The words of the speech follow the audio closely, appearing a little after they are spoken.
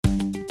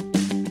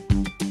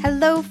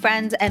Hello,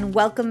 friends, and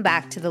welcome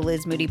back to the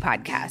Liz Moody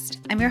Podcast.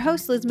 I'm your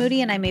host, Liz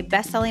Moody, and I'm a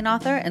best-selling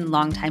author and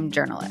longtime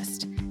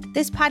journalist.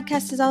 This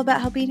podcast is all about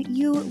helping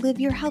you live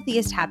your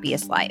healthiest,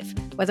 happiest life,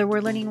 whether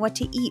we're learning what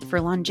to eat for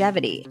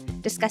longevity,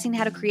 discussing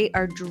how to create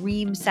our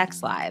dream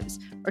sex lives,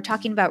 or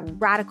talking about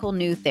radical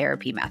new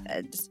therapy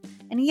methods.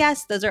 And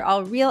yes, those are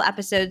all real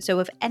episodes, so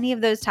if any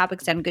of those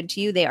topics sound good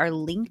to you, they are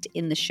linked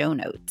in the show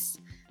notes.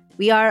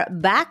 We are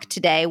back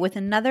today with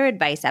another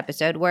advice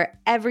episode where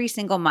every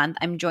single month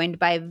I'm joined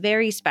by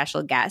very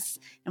special guests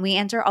and we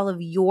answer all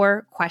of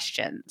your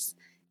questions.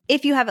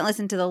 If you haven't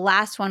listened to the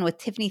last one with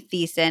Tiffany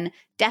Thiessen,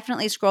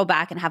 definitely scroll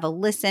back and have a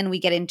listen. We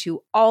get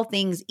into all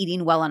things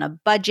eating well on a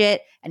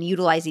budget and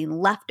utilizing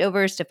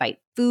leftovers to fight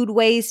food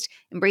waste,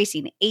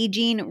 embracing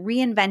aging,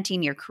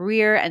 reinventing your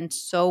career, and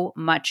so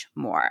much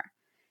more.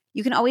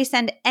 You can always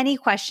send any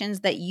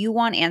questions that you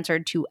want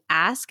answered to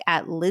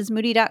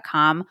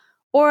ask@lizmoody.com.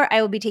 Or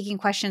I will be taking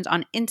questions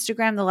on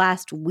Instagram the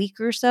last week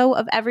or so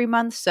of every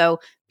month, so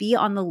be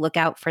on the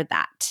lookout for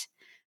that.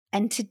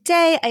 And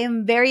today, I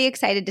am very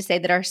excited to say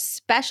that our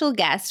special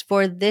guest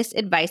for this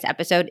advice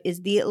episode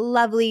is the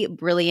lovely,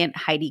 brilliant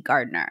Heidi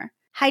Gardner.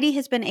 Heidi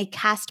has been a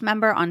cast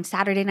member on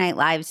Saturday Night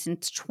Live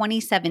since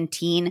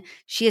 2017.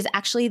 She is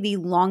actually the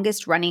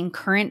longest-running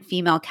current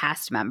female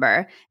cast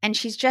member, and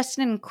she's just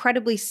an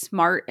incredibly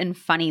smart and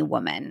funny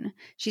woman.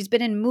 She's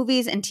been in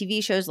movies and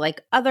TV shows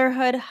like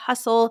Otherhood,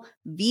 Hustle,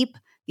 Veep,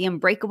 The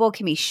Unbreakable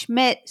Kimmy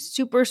Schmidt,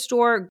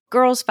 Superstore,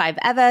 Girls 5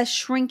 Eva,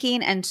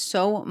 Shrinking, and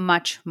so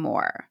much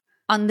more.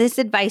 On this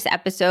advice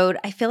episode,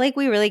 I feel like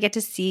we really get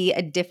to see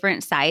a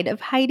different side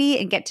of Heidi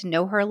and get to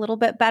know her a little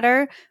bit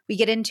better. We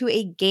get into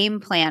a game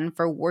plan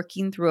for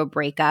working through a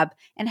breakup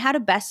and how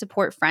to best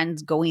support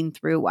friends going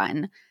through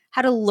one.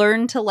 How to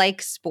learn to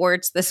like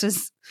sports. This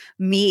was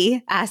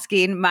me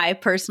asking my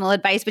personal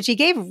advice, but she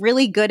gave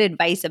really good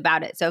advice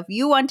about it. So if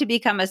you want to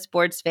become a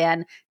sports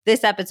fan,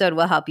 this episode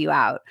will help you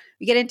out.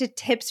 We get into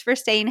tips for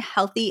staying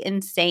healthy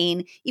and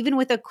sane, even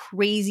with a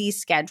crazy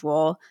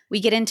schedule. We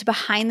get into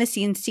behind the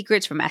scenes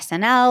secrets from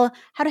SNL,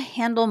 how to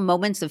handle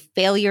moments of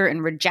failure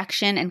and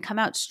rejection and come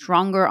out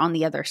stronger on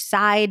the other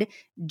side,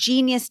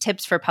 genius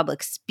tips for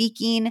public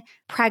speaking,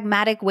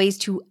 pragmatic ways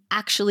to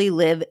actually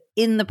live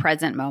in the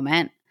present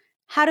moment,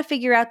 how to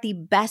figure out the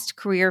best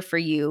career for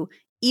you.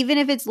 Even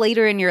if it's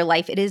later in your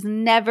life, it is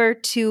never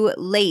too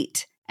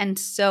late, and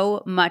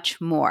so much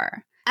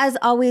more. As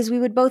always, we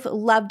would both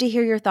love to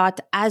hear your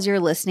thoughts as you're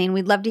listening.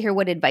 We'd love to hear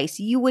what advice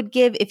you would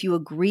give if you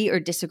agree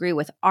or disagree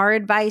with our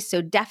advice. So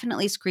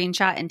definitely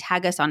screenshot and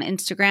tag us on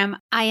Instagram.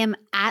 I am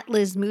at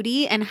Liz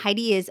Moody and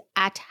Heidi is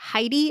at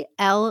Heidi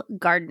L.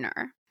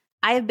 Gardner.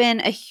 I have been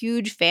a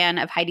huge fan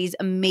of Heidi's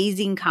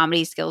amazing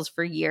comedy skills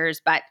for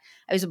years, but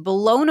I was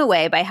blown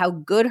away by how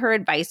good her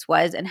advice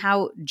was and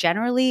how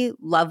generally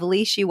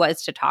lovely she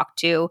was to talk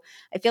to.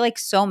 I feel like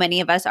so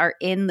many of us are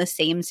in the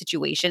same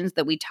situations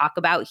that we talk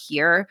about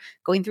here,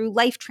 going through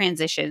life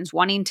transitions,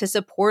 wanting to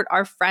support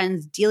our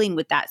friends dealing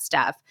with that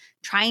stuff,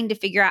 trying to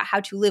figure out how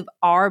to live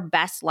our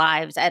best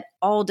lives at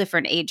all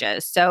different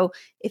ages. So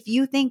if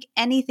you think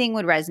anything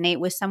would resonate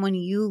with someone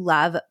you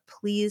love,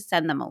 please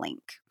send them a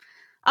link.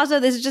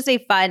 Also, this is just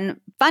a fun,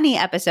 funny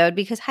episode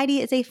because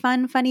Heidi is a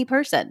fun, funny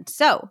person.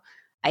 So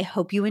I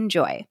hope you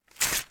enjoy.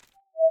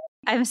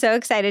 I'm so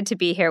excited to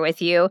be here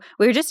with you.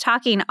 We were just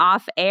talking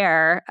off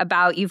air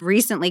about you've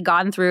recently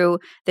gone through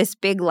this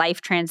big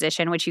life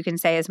transition, which you can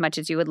say as much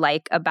as you would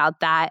like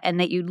about that, and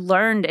that you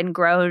learned and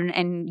grown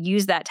and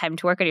used that time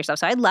to work on yourself.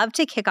 So I'd love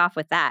to kick off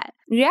with that.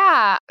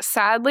 Yeah.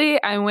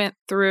 Sadly, I went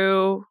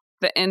through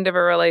the end of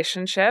a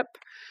relationship,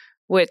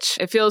 which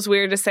it feels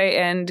weird to say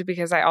end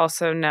because I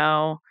also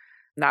know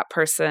that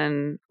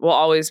person will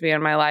always be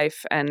in my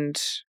life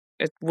and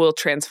it will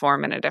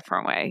transform in a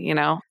different way,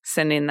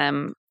 sending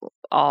them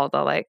all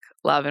the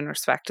love and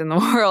respect in the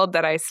world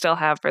that I still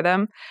have for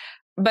them.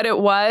 But it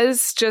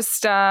was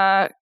just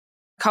a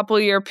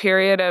couple-year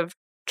period of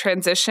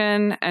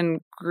transition and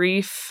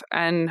grief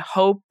and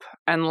hope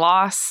and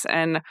loss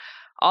and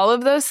all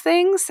of those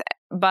things.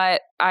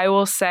 But I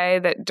will say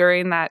that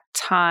during that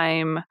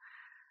time,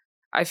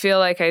 I feel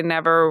like I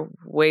never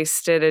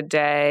wasted a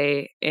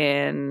day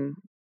in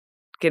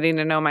getting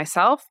to know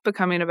myself,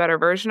 becoming a better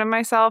version of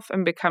myself,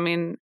 and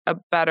becoming a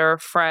better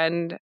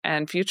friend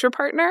and future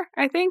partner,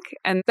 I think.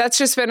 And that's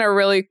just been a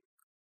really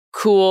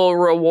cool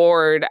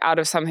reward out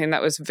of something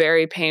that was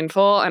very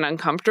painful and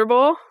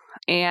uncomfortable.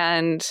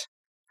 And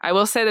I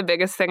will say the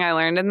biggest thing I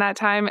learned in that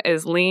time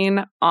is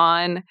lean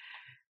on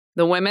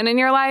the women in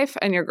your life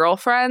and your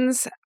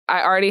girlfriends.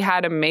 I already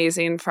had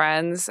amazing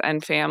friends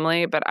and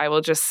family, but I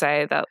will just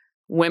say that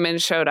women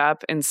showed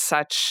up in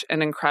such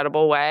an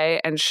incredible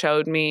way and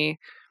showed me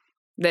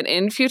that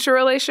in future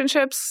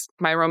relationships,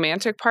 my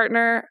romantic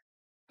partner,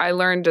 I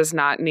learned does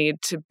not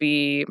need to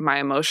be my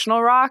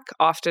emotional rock.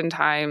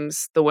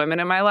 Oftentimes, the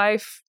women in my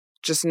life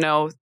just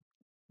know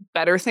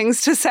better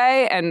things to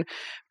say and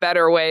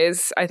better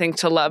ways, I think,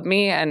 to love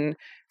me and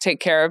take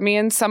care of me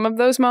in some of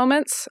those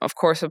moments. Of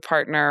course, a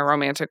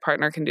romantic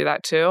partner can do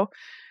that too.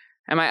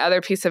 And my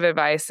other piece of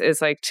advice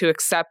is to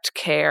accept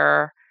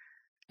care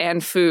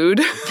and food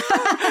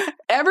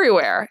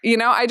everywhere. You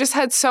know, I just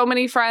had so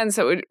many friends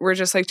that were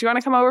just like, do you want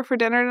to come over for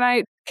dinner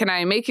tonight? Can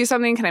I make you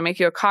something? Can I make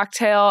you a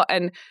cocktail?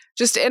 And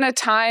just in a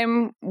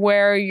time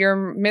where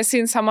you're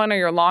missing someone or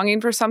you're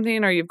longing for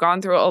something or you've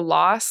gone through a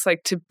loss,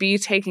 like to be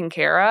taken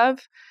care of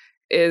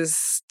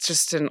is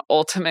just an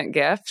ultimate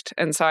gift.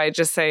 And so I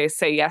just say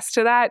yes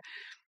to that.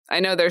 I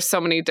know there's so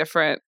many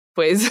different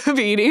ways of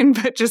eating,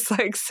 but just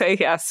like say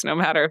yes, no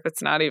matter if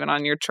it's not even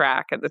on your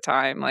track at the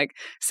time. Like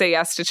say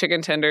yes to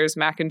chicken tenders,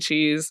 mac and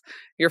cheese,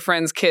 your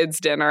friend's kids'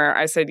 dinner.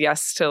 I said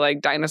yes to like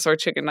dinosaur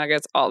chicken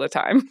nuggets all the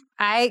time.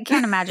 I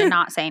can't imagine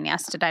not saying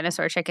yes to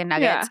dinosaur chicken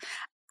nuggets. Yeah.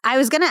 I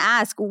was going to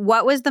ask,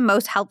 what was the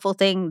most helpful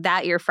thing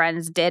that your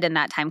friends did in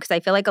that time? Because I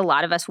feel like a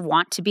lot of us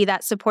want to be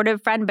that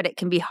supportive friend, but it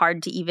can be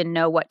hard to even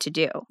know what to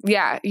do.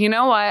 Yeah. You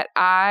know what?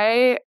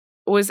 I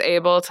was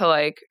able to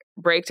like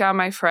break down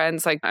my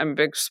friends. Like I'm a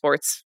big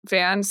sports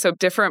fan. So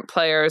different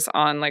players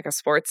on like a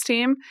sports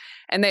team,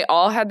 and they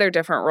all had their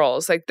different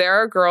roles. Like there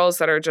are girls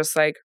that are just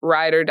like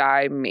ride or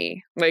die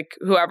me. Like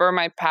whoever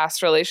my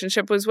past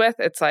relationship was with,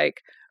 it's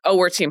like, oh,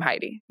 we're team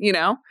Heidi, you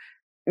know,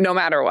 no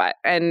matter what.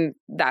 And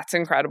that's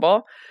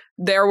incredible.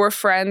 There were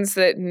friends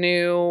that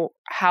knew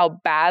how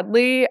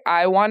badly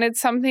I wanted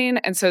something.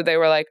 And so they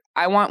were like,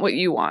 I want what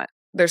you want.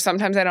 There's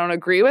sometimes I don't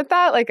agree with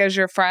that, like as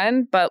your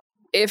friend, but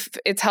if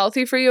it's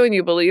healthy for you and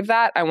you believe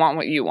that, I want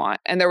what you want.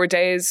 And there were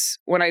days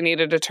when I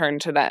needed to turn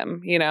to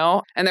them, you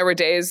know, and there were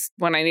days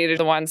when I needed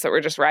the ones that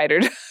were just ride or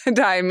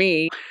die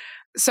me.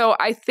 So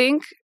I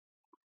think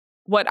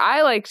what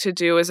I like to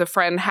do as a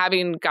friend,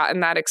 having gotten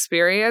that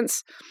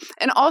experience,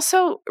 and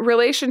also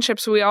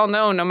relationships, we all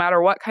know, no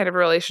matter what kind of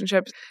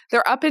relationships,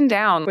 they're up and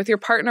down. With your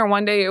partner,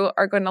 one day you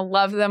are going to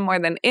love them more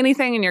than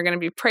anything, and you're going to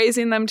be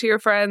praising them to your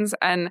friends.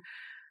 And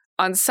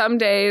on some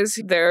days,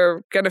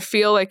 they're going to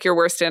feel like your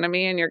worst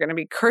enemy and you're going to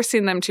be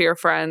cursing them to your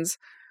friends.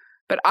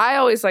 But I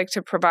always like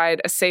to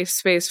provide a safe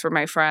space for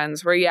my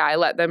friends where, yeah, I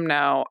let them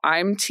know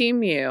I'm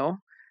team you.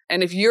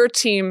 And if you're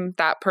team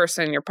that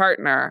person, your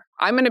partner,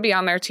 I'm going to be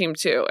on their team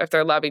too if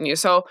they're loving you.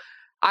 So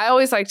I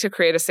always like to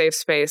create a safe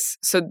space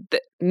so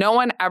that no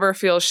one ever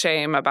feels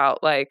shame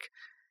about like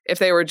if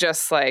they were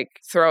just like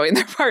throwing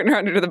their partner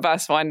under the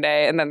bus one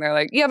day and then they're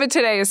like, yeah, but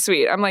today is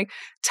sweet. I'm like,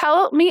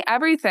 tell me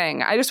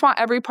everything. I just want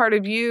every part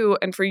of you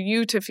and for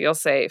you to feel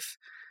safe.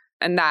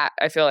 And that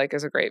I feel like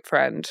is a great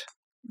friend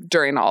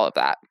during all of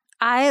that.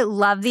 I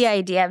love the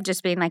idea of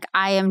just being like,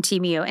 I am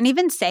team you. And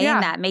even saying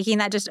that, making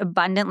that just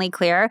abundantly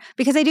clear,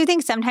 because I do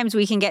think sometimes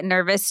we can get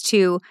nervous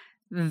to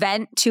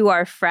vent to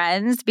our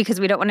friends because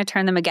we don't want to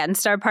turn them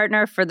against our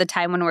partner for the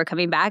time when we're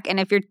coming back. And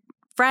if your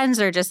friends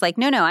are just like,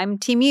 no, I'm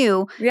team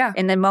you. Yeah.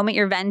 In the moment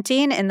you're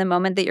venting, in the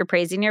moment that you're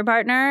praising your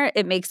partner,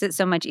 it makes it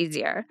so much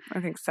easier. I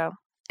think so.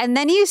 And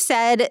then you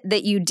said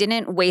that you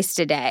didn't waste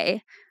a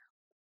day.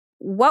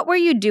 What were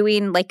you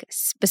doing like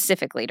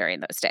specifically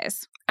during those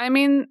days? I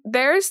mean,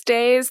 there's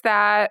days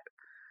that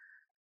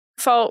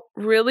felt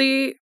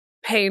really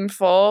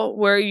painful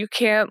where you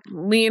can't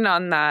lean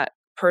on that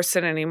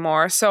person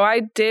anymore. So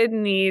I did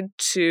need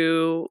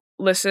to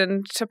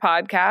listen to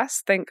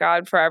podcasts. Thank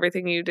God for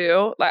everything you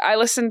do. Like I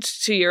listened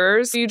to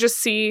yours. You just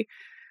see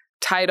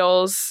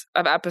titles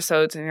of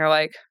episodes and you're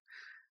like,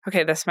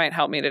 okay, this might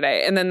help me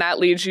today. And then that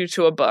leads you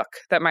to a book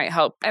that might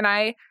help. And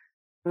I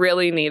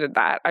really needed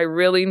that. I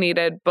really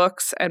needed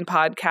books and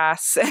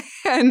podcasts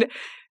and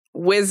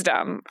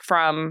wisdom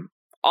from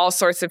all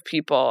sorts of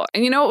people.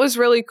 And you know what was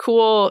really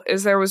cool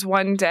is there was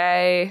one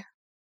day,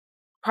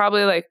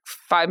 probably like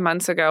 5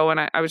 months ago, when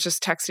I was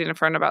just texting a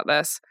friend about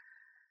this.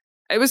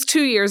 It was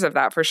 2 years of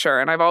that for sure.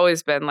 And I've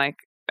always been like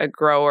a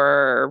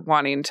grower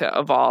wanting to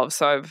evolve.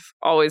 So I've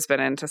always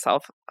been into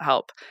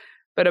self-help.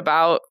 But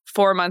about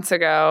 4 months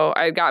ago,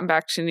 I had gotten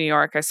back to New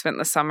York. I spent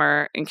the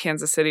summer in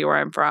Kansas City, where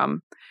I'm from.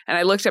 And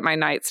I looked at my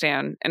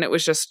nightstand and it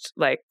was just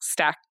like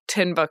stacked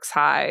 10 books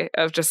high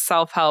of just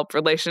self-help,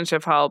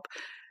 relationship help,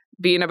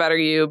 being a better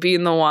you,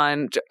 being the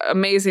one,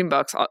 amazing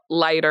books,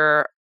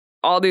 Lighter,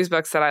 all these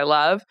books that I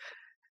love.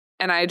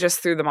 And I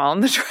just threw them all in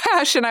the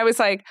trash. And I was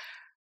like,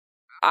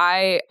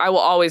 I will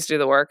always do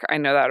the work. I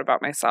know that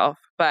about myself,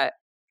 but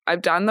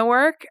I've done the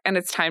work and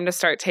it's time to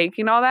start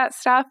taking all that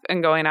stuff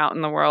and going out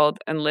in the world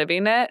and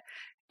living it.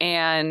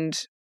 And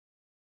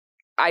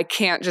I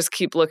can't just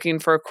keep looking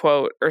for a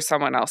quote or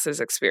someone else's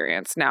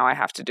experience. Now I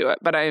have to do it.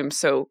 But I am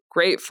so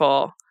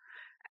grateful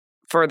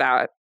for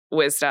that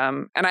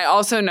wisdom. And I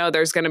also know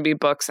there's going to be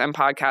books and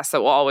podcasts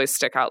that will always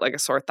stick out like a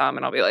sore thumb.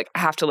 And I'll be like, I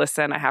have to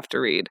listen. I have to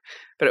read.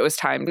 But it was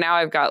time. Now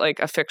I've got like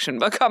a fiction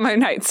book on my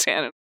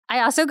nightstand.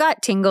 I also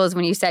got tingles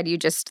when you said you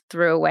just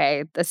threw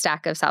away the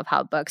stack of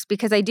self-help books,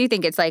 because I do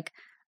think it's like,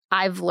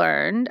 I've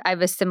learned,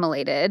 I've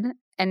assimilated,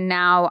 and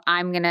now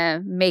I'm going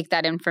to make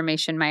that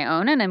information my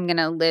own and I'm going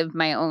to live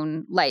my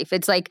own life.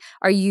 It's like,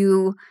 are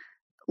you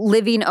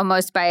living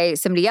almost by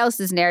somebody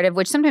else's narrative,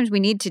 which sometimes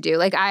we need to do?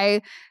 Like,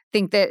 I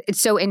think that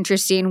it's so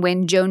interesting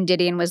when Joan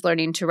Didion was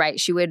learning to write,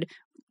 she would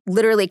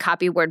literally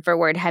copy word for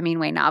word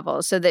Hemingway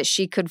novels so that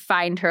she could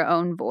find her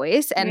own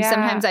voice. And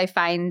sometimes I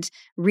find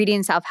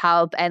reading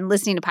self-help and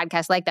listening to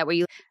podcasts like that where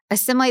you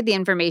assimilate the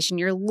information,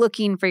 you're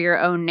looking for your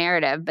own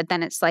narrative, but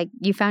then it's like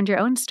you found your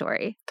own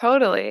story.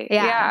 Totally.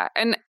 Yeah.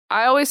 And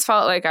I always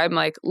felt like I'm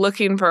like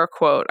looking for a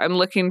quote. I'm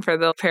looking for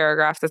the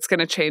paragraph that's going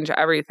to change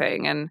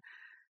everything. And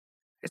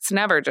it's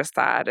never just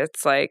that.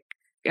 It's like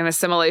an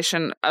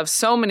assimilation of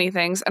so many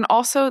things. And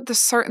also the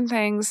certain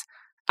things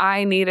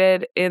I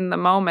needed in the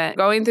moment.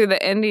 Going through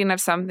the ending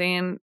of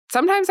something,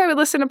 sometimes I would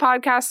listen to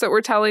podcasts that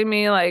were telling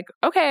me like,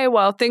 okay,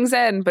 well, things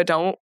end, but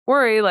don't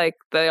worry, like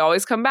they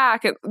always come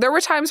back. And there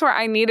were times where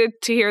I needed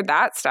to hear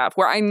that stuff,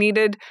 where I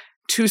needed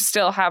to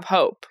still have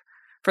hope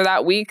for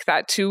that week,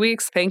 that 2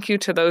 weeks. Thank you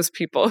to those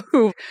people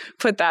who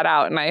put that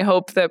out. And I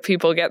hope that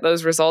people get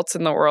those results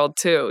in the world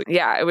too.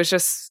 Yeah, it was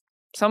just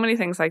so many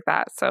things like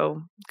that.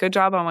 So good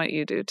job on what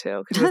you do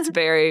too, because it's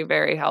very,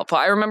 very helpful.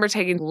 I remember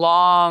taking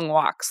long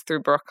walks through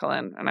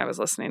Brooklyn and I was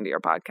listening to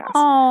your podcast.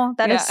 Oh,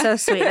 that is so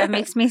sweet. That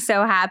makes me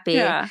so happy.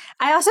 Yeah.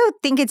 I also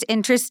think it's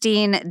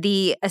interesting,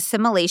 the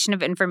assimilation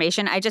of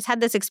information. I just had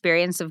this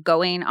experience of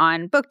going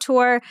on book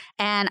tour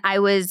and I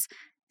was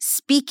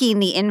speaking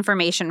the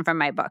information from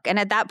my book. And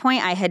at that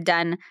point, I had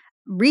done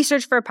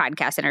research for a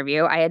podcast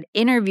interview. I had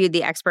interviewed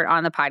the expert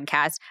on the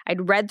podcast.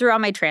 I'd read through all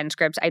my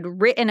transcripts. I'd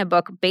written a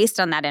book based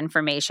on that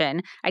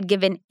information. I'd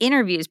given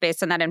interviews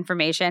based on that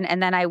information.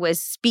 And then I was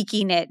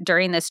speaking it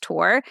during this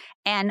tour.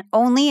 And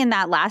only in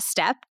that last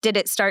step did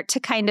it start to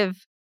kind of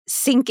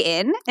sink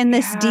in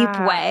this deep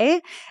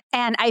way.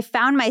 And I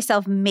found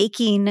myself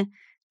making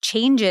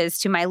changes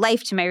to my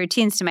life, to my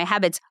routines, to my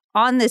habits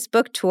on this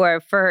book tour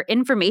for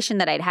information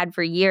that I'd had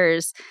for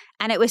years.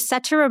 And it was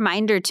such a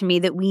reminder to me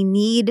that we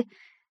need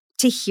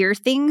to hear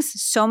things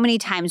so many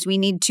times. We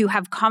need to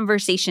have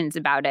conversations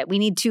about it. We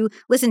need to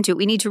listen to it.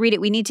 We need to read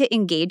it. We need to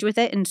engage with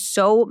it in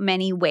so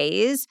many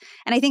ways.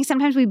 And I think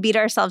sometimes we beat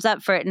ourselves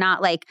up for it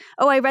not like,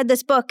 oh, I read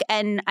this book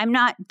and I'm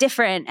not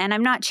different and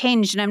I'm not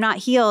changed and I'm not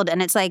healed.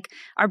 And it's like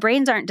our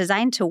brains aren't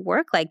designed to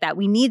work like that.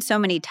 We need so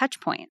many touch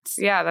points.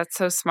 Yeah, that's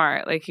so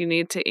smart. Like you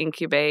need to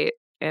incubate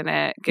in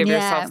it, give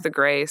yourself the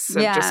grace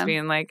of just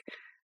being like,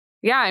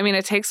 I mean,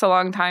 it takes a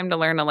long time to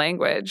learn a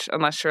language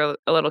unless you're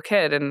a little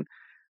kid. And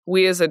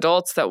we as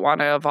adults that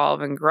want to evolve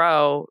and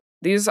grow,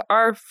 these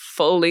are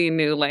fully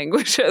new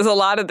languages. A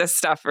lot of this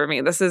stuff for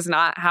me, this is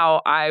not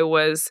how I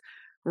was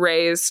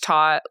raised,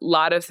 taught. A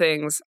lot of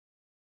things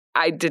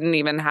I didn't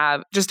even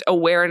have, just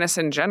awareness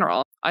in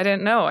general. I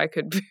didn't know I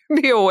could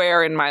be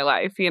aware in my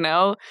life, you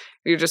know?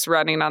 You're just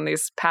running on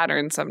these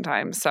patterns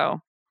sometimes. So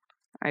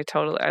I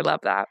love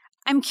that.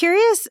 I'm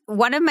curious,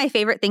 one of my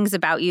favorite things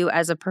about you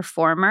as a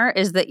performer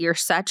is that you're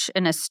such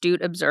an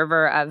astute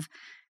observer of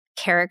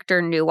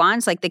character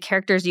nuance, like the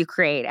characters you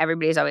create.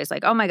 Everybody's always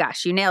like, oh my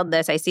gosh, you nailed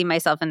this. I see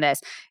myself in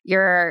this.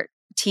 Your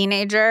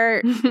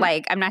teenager,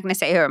 like, I'm not going to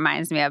say who it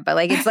reminds me of, but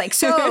like, it's like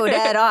so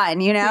dead on,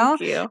 you know?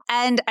 Thank you.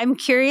 And I'm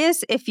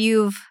curious if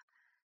you've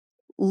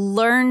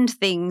learned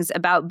things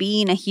about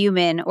being a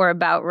human or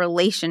about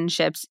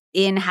relationships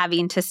in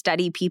having to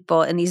study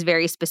people in these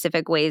very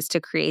specific ways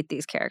to create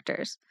these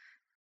characters.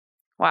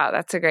 Wow,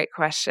 that's a great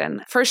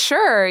question. For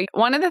sure.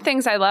 One of the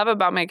things I love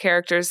about my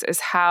characters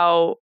is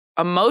how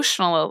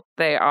emotional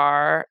they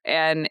are.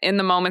 And in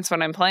the moments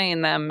when I'm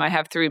playing them, I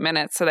have 3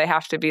 minutes. So they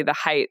have to be the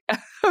height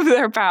of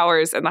their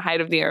powers and the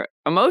height of their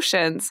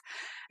emotions.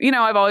 You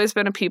know, I've always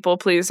been a people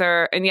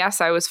pleaser. And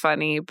yes, I was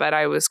funny, but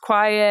I was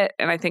quiet.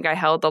 And I think I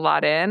held a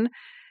lot in.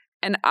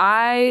 And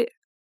I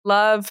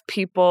love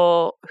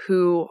people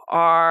who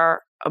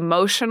are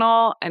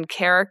emotional and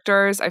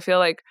characters. I feel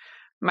like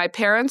my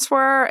parents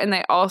were, and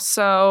they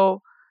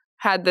also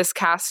had this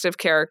cast of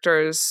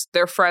characters.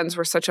 Their friends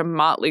were such a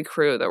motley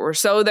crew that were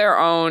so their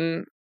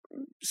own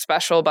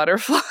special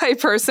butterfly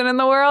person in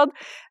the world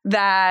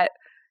that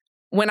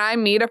when I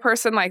meet a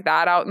person like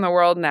that out in the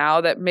world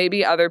now, that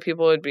maybe other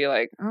people would be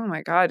like, oh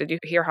my God, did you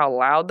hear how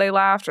loud they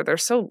laughed? Or they're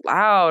so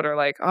loud, or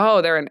like,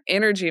 oh, they're an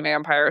energy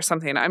vampire or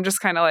something. I'm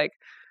just kind of like,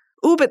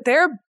 ooh, but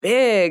they're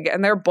big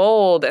and they're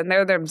bold and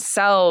they're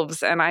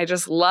themselves. And I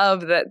just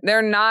love that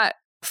they're not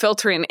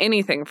filtering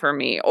anything for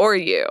me or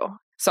you.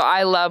 So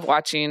I love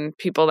watching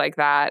people like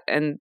that.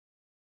 And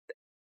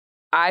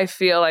I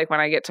feel like when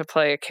I get to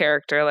play a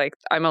character, like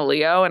I'm a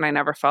Leo and I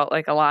never felt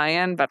like a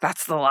lion, but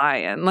that's the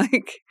lion,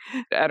 like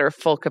at her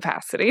full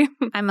capacity.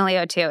 I'm a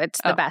Leo too. It's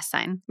the best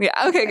sign. Yeah.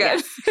 Okay,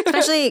 good. Yeah.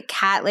 Especially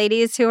cat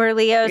ladies who are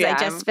Leos. I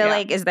just feel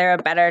like, is there a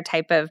better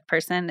type of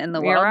person in the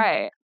world? You're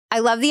right. I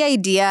love the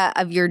idea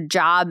of your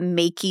job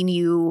making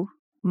you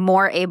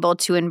more able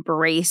to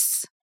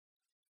embrace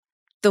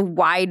the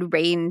wide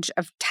range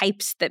of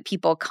types that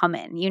people come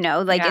in, you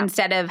know, like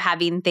instead of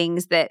having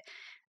things that,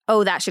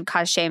 oh, that should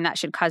cause shame, that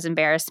should cause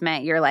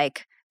embarrassment, you're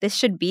like, this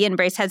should be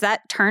embraced. Has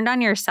that turned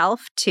on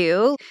yourself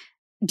too?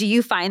 Do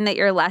you find that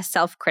you're less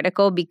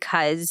self-critical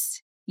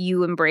because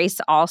you embrace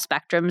all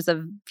spectrums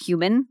of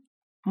human?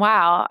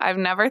 Wow, I've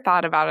never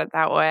thought about it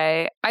that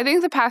way. I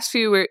think the past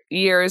few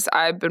years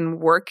I've been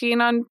working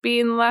on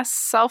being less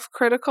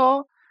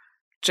self-critical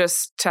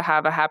just to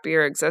have a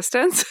happier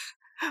existence.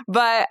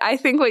 But I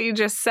think what you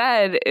just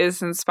said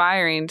is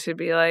inspiring to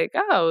be like,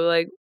 oh,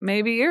 like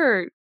maybe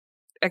you're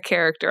a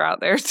character out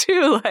there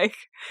too, like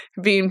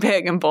being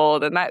big and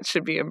bold, and that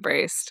should be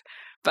embraced.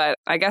 But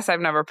I guess I've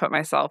never put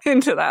myself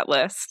into that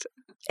list.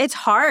 It's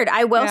hard.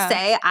 I will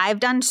say I've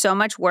done so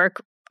much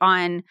work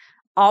on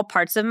all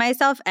parts of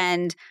myself.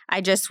 And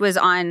I just was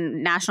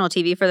on national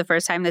TV for the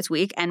first time this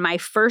week. And my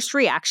first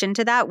reaction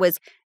to that was,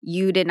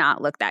 you did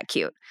not look that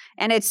cute.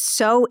 And it's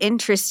so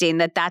interesting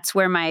that that's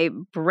where my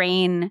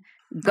brain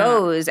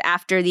goes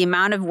after the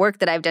amount of work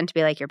that I've done to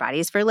be like, your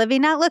body's for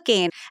living, not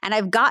looking. And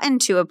I've gotten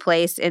to a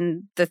place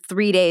in the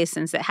 3 days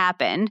since it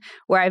happened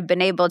where I've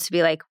been able to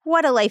be like,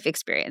 what a life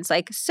experience.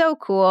 Like, so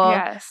cool,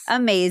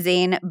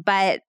 amazing.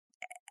 But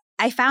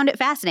I found it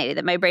fascinating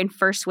that my brain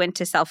first went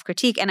to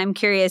self-critique. And I'm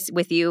curious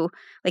with you,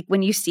 like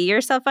when you see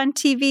yourself on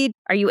TV,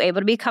 are you able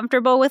to be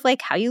comfortable with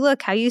like how you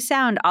look, how you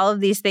sound, all of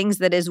these things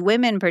that as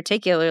women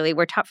particularly,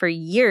 we're taught for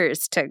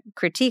years to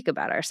critique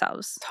about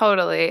ourselves?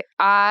 Totally.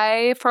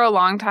 For a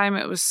long time,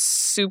 it was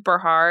super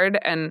hard.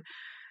 And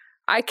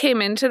I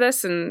came into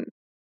this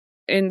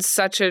in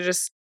such a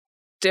just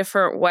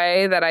different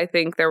way that I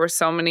think there were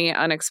so many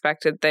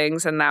unexpected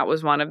things. And that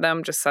was one of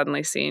them, just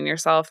suddenly seeing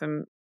yourself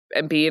and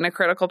being a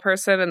critical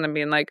person and then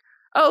being like,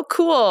 oh,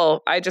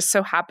 cool. I just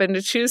so happened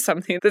to choose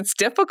something that's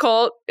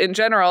difficult in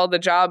general. The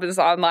job is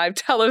on live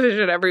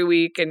television every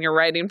week and you're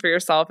writing for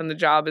yourself and the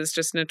job is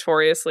just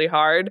notoriously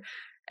hard.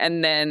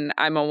 And then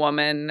I'm a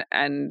woman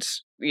and,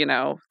 you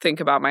know, think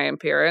about my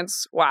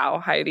appearance.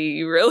 Wow, Heidi,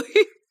 you really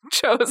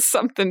chose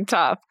something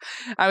tough.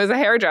 I was a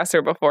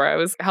hairdresser before. I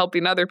was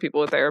helping other people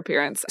with their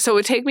appearance. So it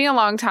would take me a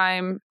long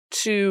time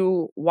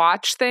to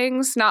watch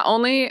things, not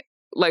only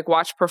like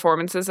watch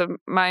performances of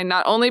mine,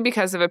 not only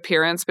because of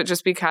appearance, but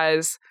just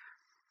because,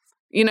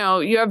 you know,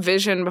 you have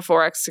vision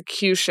before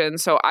execution.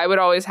 So I would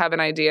always have an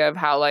idea of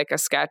how like a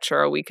sketch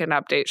or a weekend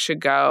update should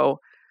go.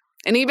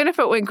 And even if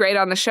it went great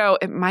on the show,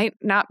 it might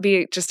not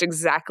be just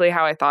exactly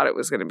how I thought it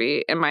was going to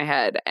be in my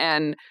head.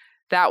 And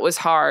that was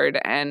hard.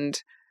 And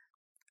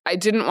I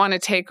didn't want to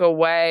take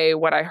away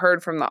what I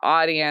heard from the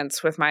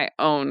audience with my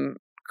own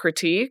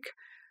critique.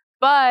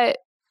 But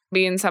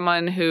being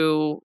someone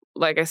who,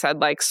 like I said,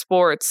 like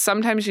sports,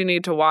 sometimes you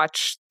need to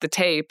watch the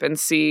tape and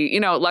see, you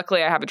know,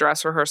 luckily I have a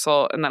dress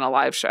rehearsal and then a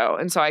live show.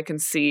 And so I can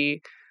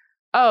see,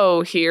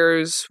 oh,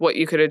 here's what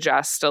you could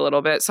adjust a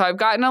little bit. So I've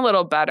gotten a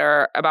little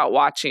better about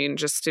watching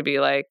just to be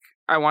like,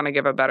 I want to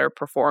give a better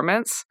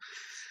performance.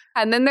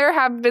 And then there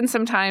have been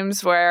some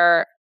times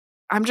where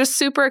I'm just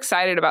super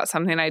excited about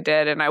something I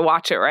did and I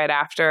watch it right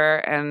after.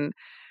 And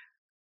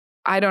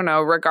I don't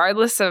know,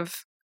 regardless of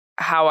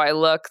how I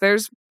look,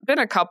 there's been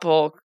a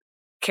couple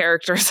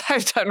characters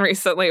I've done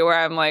recently where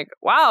I'm like,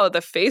 wow,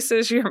 the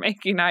faces you're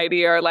making,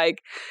 Heidi, are like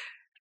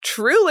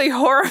truly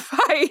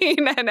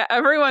horrifying and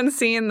everyone's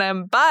seeing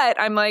them. But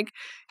I'm like,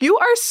 you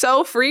are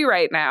so free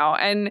right now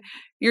and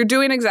you're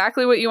doing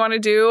exactly what you want to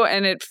do.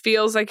 And it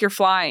feels like you're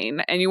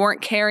flying and you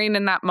weren't caring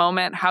in that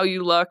moment how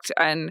you looked.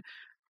 And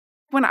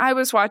when I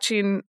was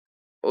watching,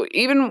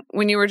 even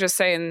when you were just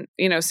saying,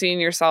 you know, seeing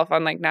yourself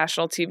on like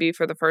national TV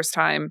for the first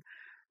time,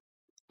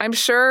 I'm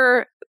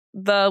sure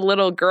the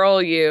little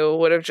girl you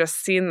would have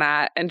just seen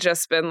that and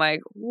just been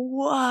like,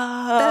 whoa.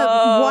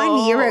 The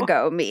 1 year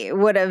ago me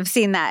would have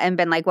seen that and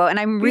been like, whoa. And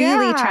I'm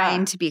really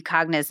trying to be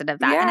cognizant of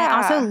that. And I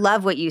also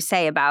love what you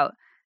say about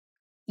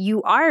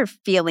you are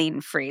feeling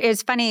free.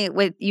 It's funny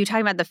with you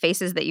talking about the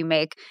faces that you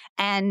make.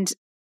 And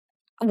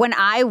when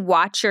I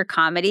watch your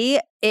comedy,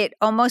 it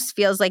almost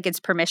feels like it's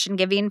permission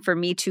giving for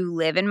me to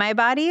live in my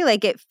body.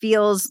 Like it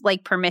feels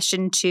like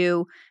permission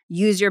to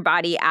use your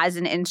body as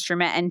an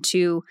instrument and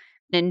to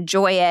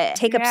enjoy it,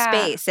 take up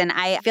space. And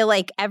I feel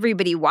like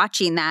everybody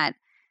watching that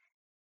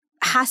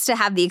has to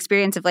have the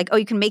experience of like, oh,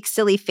 you can make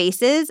silly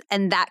faces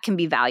and that can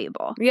be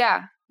valuable.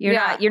 Yeah. You're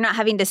not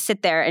having to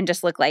sit there and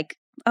just look like,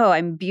 oh,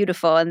 I'm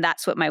beautiful and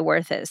that's what my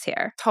worth is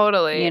here.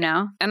 Totally. You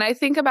know? And I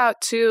think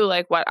about too,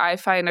 like what I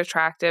find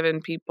attractive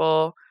in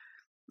people,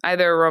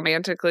 either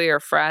romantically or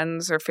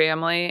friends or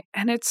family.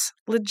 And it's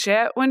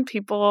legit when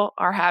people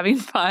are having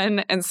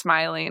fun and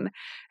smiling.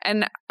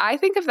 And I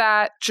think of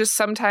that just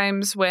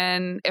sometimes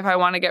if I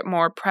want to get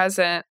more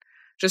present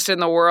just in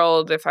the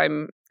world, if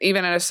I'm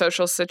even in a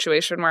social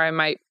situation where I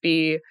might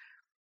be,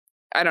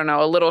 I don't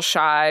know, a little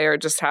shy or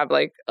just have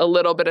like a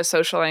little bit of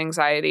social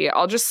anxiety,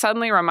 I'll just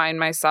suddenly remind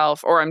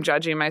myself, or I'm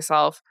judging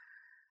myself,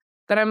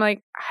 that I'm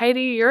like,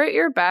 Heidi, you're at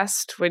your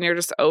best when you're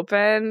just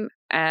open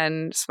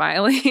and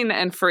smiling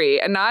and free.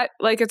 And not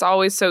like it's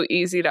always so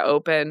easy to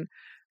open,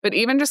 but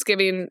even just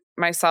giving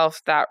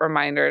myself that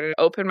reminder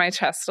to open my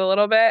chest a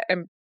little bit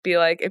and be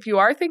like, if you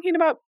are thinking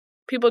about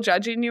people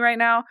judging you right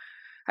now,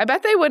 I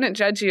bet they wouldn't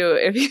judge you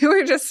if you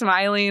were just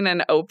smiling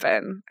and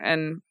open.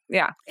 And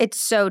yeah. It's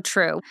so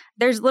true.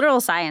 There's literal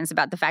science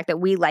about the fact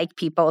that we like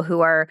people who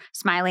are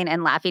smiling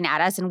and laughing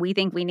at us and we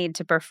think we need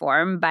to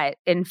perform. But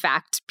in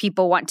fact,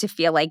 people want to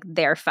feel like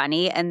they're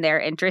funny and they're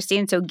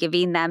interesting. So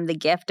giving them the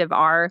gift of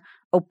our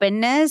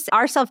openness,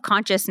 our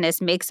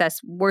self-consciousness makes us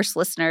worse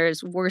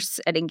listeners, worse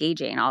at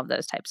engaging, all of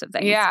those types of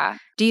things. Yeah.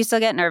 Do you still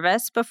get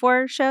nervous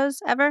before shows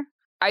ever?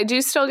 I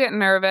do still get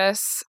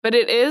nervous, but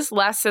it is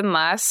less and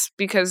less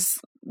because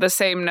the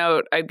same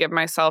note I'd give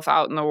myself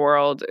out in the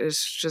world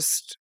is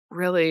just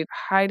really,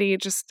 Heidi,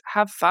 just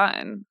have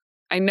fun.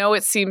 I know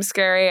it seems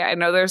scary. I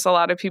know there's a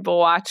lot of people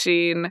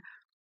watching.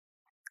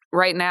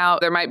 Right now,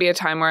 there might be a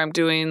time where I'm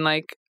doing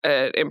like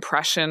an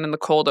impression in the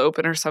cold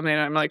open or something,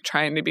 and I'm like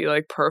trying to be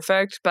like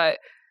perfect.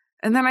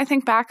 And then I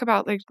think back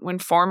about like when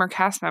former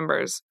cast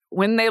members,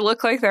 when they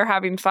look like they're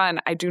having fun,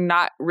 I do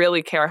not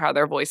really care how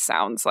their voice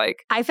sounds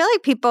like. I feel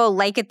like people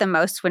like it the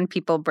most when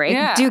people break.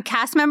 Yeah. Do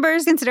cast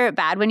members consider it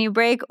bad when you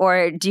break,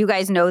 or do you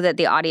guys know that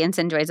the audience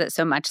enjoys it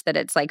so much that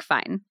it's like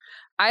fine?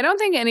 I don't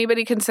think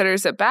anybody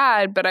considers it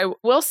bad, but I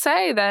will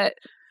say that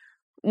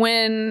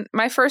when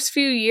my first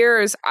few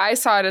years, I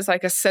saw it as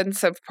like a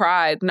sense of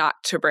pride not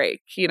to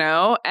break, you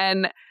know?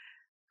 And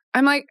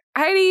I'm like,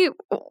 Heidi,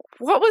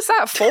 what was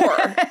that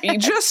for?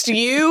 Just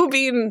you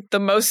being the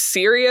most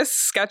serious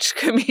sketch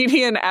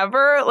comedian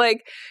ever?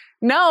 Like,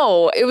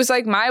 no, it was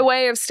like my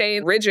way of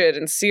staying rigid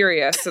and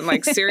serious and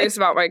like serious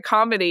about my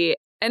comedy.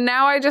 And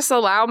now I just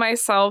allow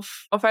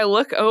myself, if I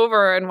look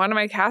over and one of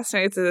my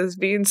castmates is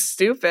being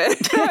stupid,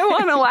 I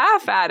want to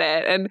laugh at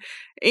it. And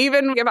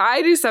even if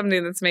I do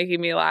something that's making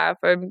me laugh,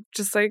 I'm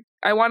just like,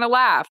 I want to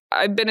laugh.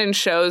 I've been in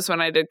shows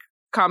when I did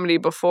comedy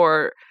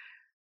before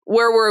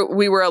where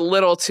we were a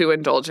little too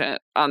indulgent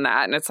on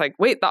that. And it's like,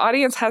 wait, the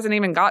audience hasn't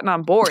even gotten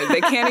on board.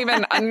 They can't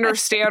even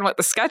understand what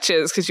the sketch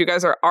is because you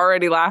guys are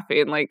already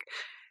laughing. Like,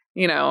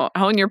 you know,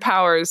 hone your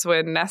powers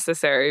when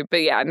necessary.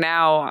 But yeah,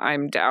 now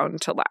I'm down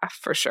to laugh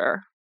for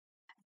sure.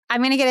 I'm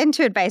going to get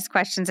into advice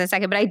questions in a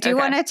second, but I do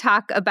want to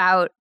talk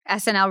about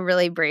SNL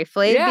really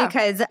briefly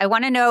because I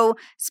want to know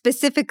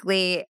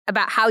specifically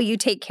about how you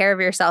take care of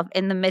yourself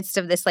in the midst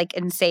of this like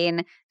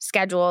insane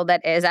schedule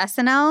that is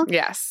SNL.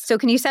 Yes. So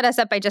can you set us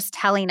up by just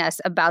telling us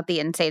about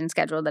the insane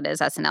schedule that is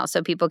SNL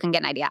so people can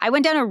get an idea? I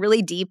went down a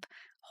really deep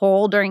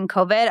hole during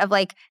COVID of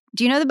like,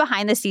 do you know the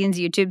behind the scenes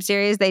YouTube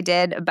series they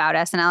did about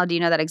SNL? Do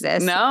you know that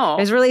exists? No. It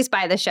was released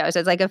by the show,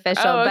 so it's like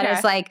official, but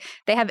it's like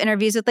they have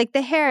interviews with like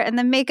the hair and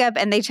the makeup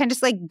and they try to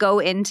just like go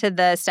into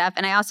the stuff.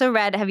 And I also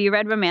have you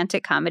read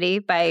Romantic Comedy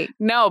by?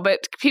 No,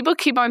 but people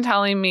keep on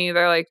telling me,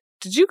 they're like,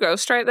 did you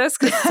ghostwrite this?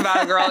 Because it's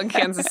about a girl in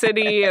Kansas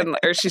City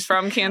or she's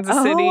from Kansas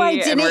City. Oh, I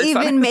didn't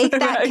even make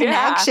that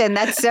connection.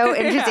 That's so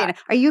interesting. Yeah.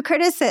 Are you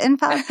Curtis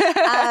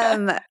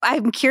Sittenfeld?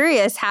 I'm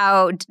curious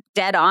how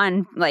dead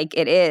on like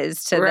it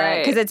is to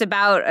because it's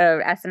about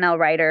a SNL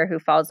writer who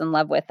falls in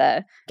love with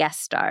a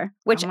guest star,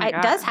 which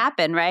does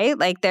happen, right?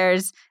 Like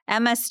there's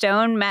Emma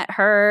Stone met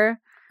her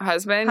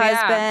husband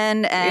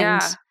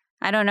and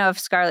I don't know if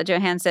Scarlett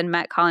Johansson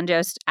met Colin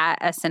Jost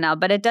at SNL,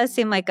 but it does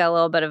seem like a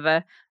little bit of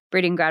a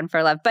breeding ground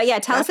for love. But yeah,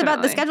 tell us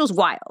about the schedule's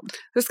wild.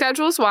 The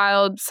schedule's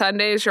wild.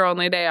 Sunday is your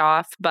only day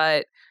off,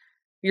 but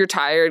you're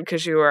tired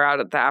because you were out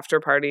at the after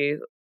party,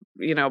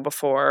 you know,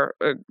 before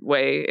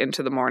way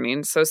into the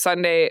morning. So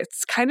Sunday,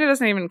 it's kind of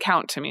doesn't even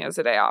count to me as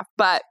a day off.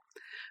 But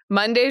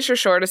Monday's your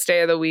shortest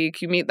day of the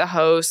week. You meet the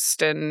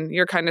host and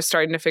you're kind of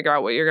starting to figure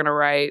out what you're going to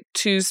write.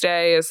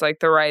 Tuesday is like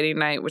the writing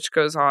night, which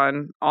goes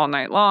on all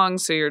night long.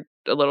 So you're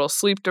a little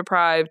sleep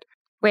deprived.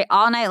 Wait,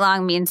 all night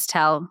long means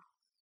till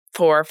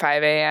 4 or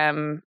 5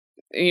 a.m.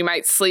 You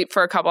might sleep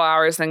for a couple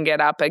hours, then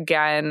get up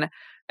again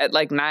at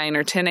like 9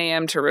 or 10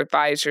 a.m. to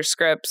revise your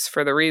scripts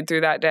for the read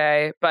through that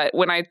day. But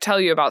when I tell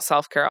you about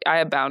self-care, I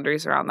have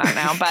boundaries around that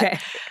now.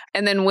 But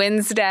And then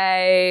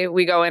Wednesday,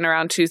 we go in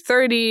around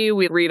 2:30.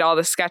 We read all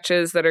the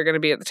sketches that are going to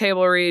be at the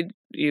table read.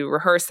 You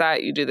rehearse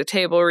that. You do the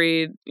table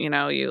read. You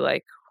know, you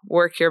like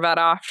work your butt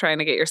off trying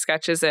to get your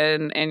sketches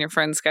in and your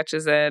friends'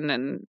 sketches in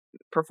and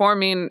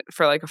performing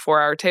for like a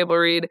 4-hour table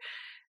read.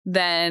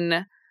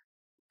 Then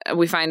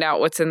we find out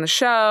what's in the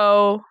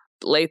show.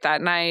 Late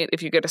that night,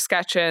 if you get a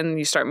sketch in,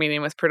 you start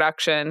meeting with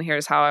production.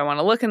 Here's how I want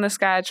to look in the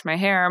sketch, my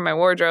hair, my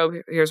wardrobe.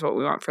 Here's what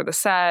we want for the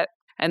set.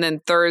 And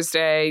then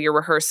Thursday, you're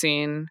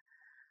rehearsing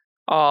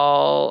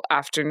all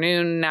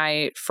afternoon,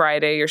 night.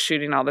 Friday, you're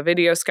shooting all the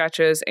video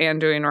sketches and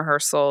doing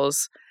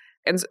rehearsals.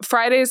 And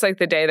Friday is like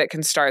the day that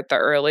can start the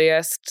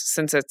earliest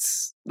since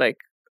it's like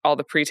all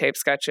the pre-tape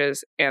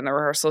sketches and the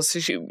rehearsals. So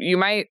you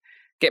might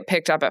get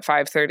picked up at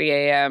 5:30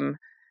 a.m.,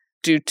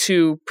 do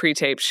 2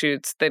 pre-tape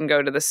shoots, then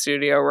go to the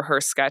studio,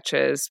 rehearse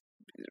sketches,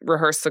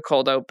 rehearse the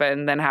cold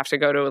open, then have to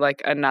go to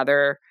like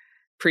another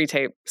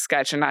pre-tape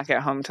sketch and not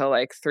get home till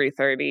like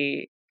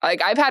 3:30.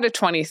 Like I've had a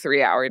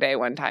 23-hour day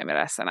one time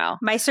at SNL.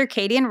 My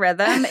circadian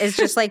rhythm is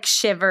just like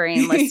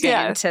shivering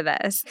listening to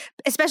this,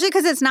 especially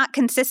because it's not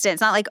consistent.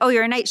 It's not like, oh,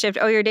 you're a night shift,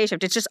 oh, you're a day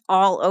shift. It's just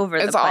all over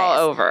the place. It's all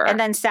over. And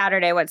then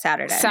Saturday, what's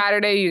Saturday?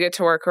 Saturday, you get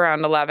to work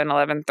around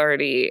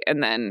 11:30,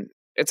 and then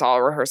it's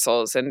all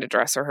rehearsals, into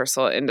dress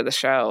rehearsal, into the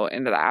show,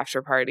 into the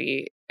after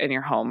party, and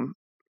you're home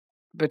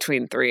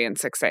between 3 and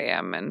 6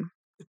 a.m. And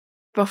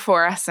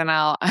before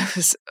SNL, I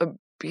was a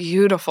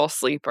beautiful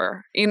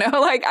sleeper. You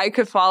know, like I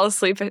could fall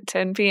asleep at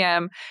 10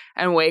 p.m.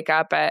 and wake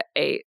up at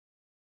 8.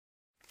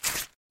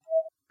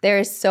 There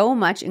is so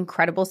much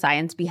incredible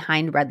science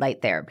behind red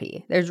light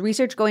therapy. There's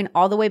research going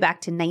all the way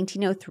back to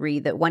 1903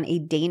 that won a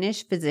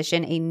Danish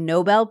physician a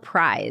Nobel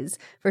Prize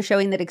for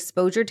showing that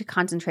exposure to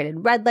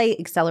concentrated red light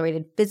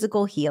accelerated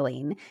physical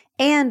healing.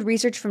 And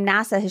research from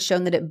NASA has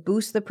shown that it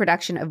boosts the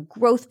production of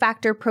growth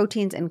factor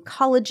proteins and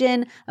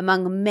collagen,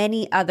 among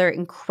many other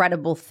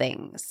incredible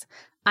things.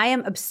 I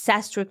am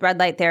obsessed with red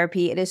light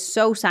therapy. It is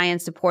so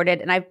science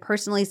supported, and I've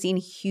personally seen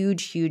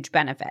huge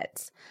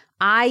benefits.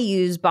 I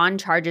use Bon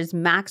Charge's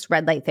Max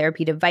Red Light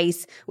Therapy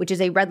device, which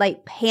is a red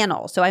light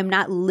panel, so I'm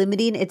not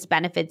limiting its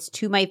benefits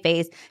to my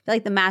face. I feel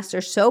like the masks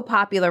are so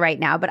popular right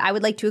now, but I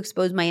would like to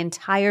expose my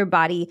entire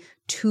body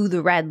to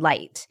the red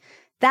light.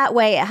 That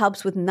way, it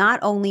helps with not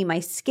only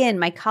my skin,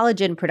 my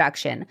collagen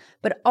production,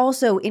 but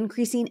also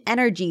increasing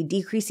energy,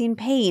 decreasing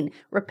pain,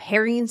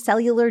 repairing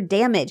cellular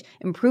damage,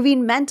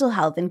 improving mental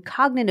health and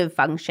cognitive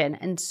function,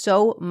 and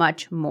so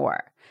much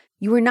more.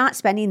 You are not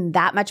spending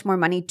that much more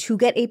money to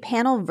get a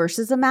panel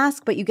versus a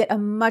mask, but you get a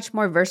much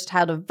more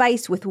versatile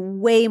device with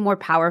way more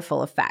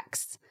powerful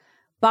effects.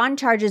 Bon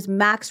Charge's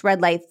Max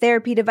Red Light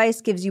Therapy device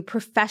gives you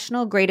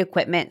professional-grade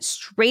equipment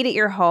straight at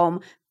your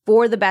home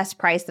for the best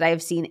price that I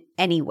have seen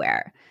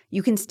anywhere.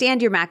 You can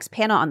stand your Max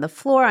panel on the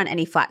floor on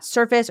any flat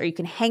surface, or you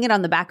can hang it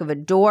on the back of a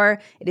door.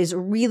 It is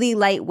really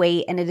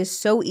lightweight, and it is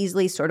so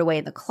easily stored away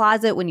in the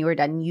closet when you are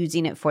done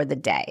using it for the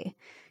day.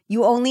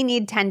 You only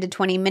need 10 to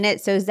 20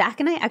 minutes, so Zach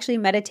and I actually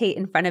meditate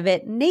in front of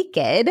it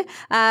naked,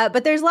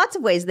 but there's lots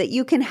of ways that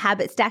you can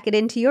habit stack it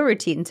into your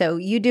routine, so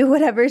you do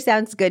whatever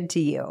sounds good to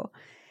you.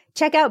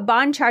 Check out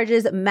Bon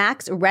Charge's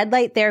Max Red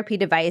Light Therapy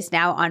device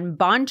now on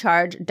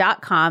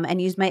boncharge.com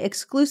and use my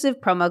exclusive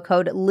promo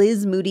code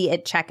LizMoody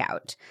at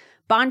checkout.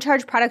 Bon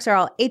Charge products are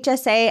all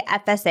HSA,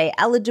 FSA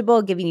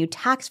eligible, giving you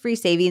tax-free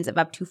savings of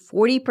up to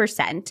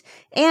 40%.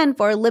 And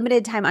for a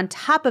limited time on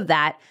top of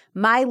that,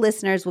 my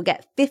listeners will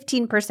get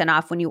 15%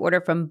 off when you order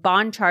from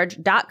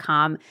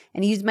boncharge.com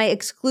and use my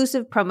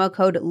exclusive promo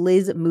code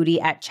LizMoody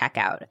at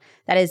checkout.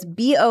 That is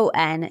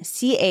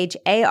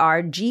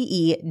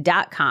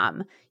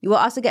BONCHARGE.com. You will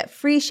also get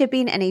free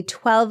shipping and a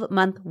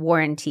 12-month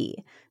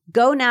warranty.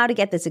 Go now to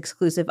get this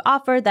exclusive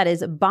offer. That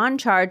is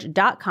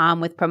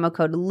boncharge.com with promo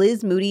code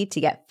LizMoody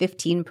to get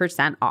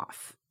 15%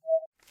 off.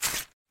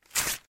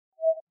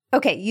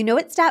 Okay, you know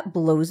what stat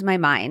blows my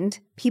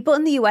mind? People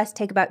in the US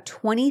take about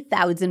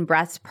 20,000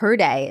 breaths per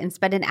day and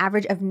spend an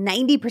average of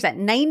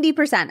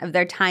 90% of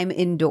their time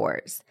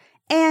indoors.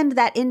 And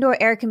that indoor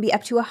air can be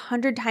up to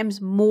 100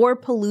 times more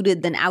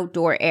polluted than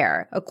outdoor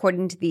air,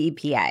 according to the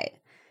EPA.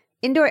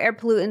 Indoor air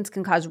pollutants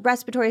can cause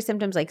respiratory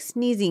symptoms like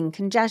sneezing,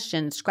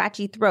 congestion,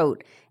 scratchy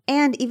throat,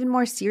 and even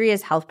more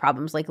serious health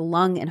problems like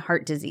lung and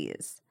heart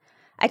disease.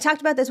 I talked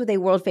about this with a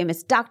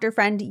world-famous doctor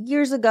friend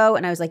years ago,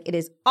 and I was like, it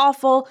is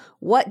awful.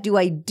 What do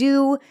I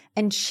do?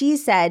 And she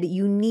said,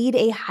 you need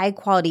a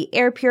high-quality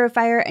air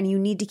purifier, and you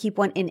need to keep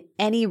one in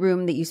any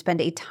room that you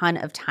spend a ton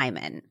of time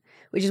in,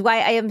 which is why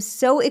I am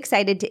so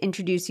excited to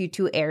introduce you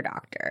to Air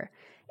Doctor.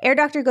 Air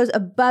Doctor goes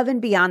above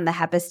and beyond the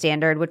HEPA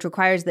standard, which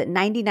requires that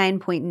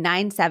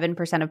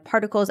 99.97% of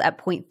particles at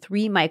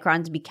 0.3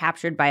 microns be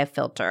captured by a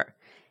filter.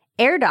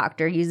 Air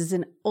Doctor uses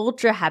an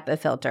ultra HEPA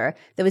filter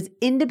that was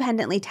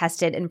independently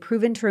tested and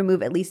proven to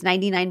remove at least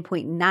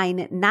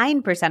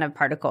 99.99% of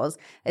particles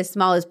as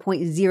small as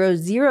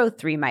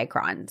 0.003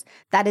 microns.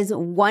 That is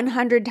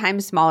 100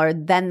 times smaller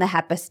than the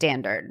HEPA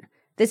standard.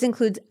 This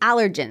includes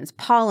allergens,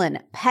 pollen,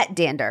 pet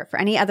dander. For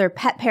any other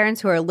pet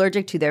parents who are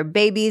allergic to their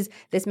babies,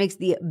 this makes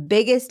the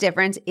biggest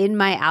difference in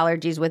my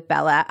allergies with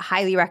Bella.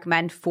 Highly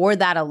recommend for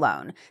that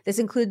alone. This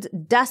includes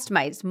dust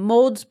mites,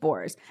 mold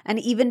spores, and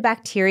even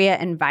bacteria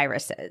and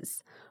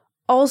viruses.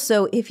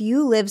 Also, if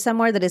you live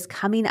somewhere that is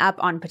coming up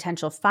on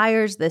potential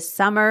fires this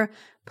summer,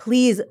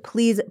 please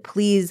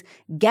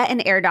get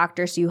an Air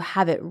Doctor so you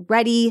have it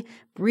ready.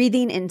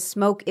 Breathing in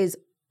smoke is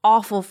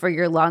awful for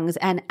your lungs.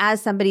 And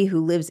as somebody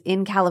who lives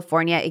in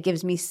California, it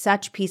gives me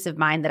such peace of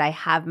mind that I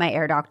have my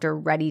Air Doctor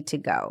ready to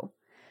go.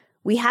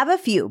 We have a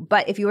few,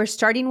 but if you are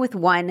starting with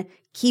one,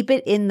 keep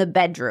it in the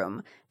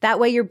bedroom. That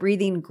way you're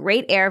breathing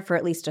great air for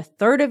at least a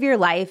third of your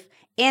life,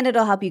 and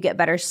it'll help you get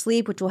better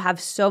sleep, which will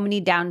have so many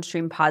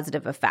downstream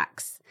positive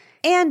effects.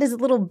 And as a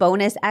little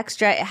bonus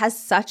extra, it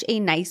has such a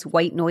nice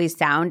white noise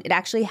sound. It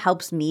actually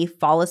helps me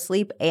fall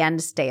asleep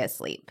and stay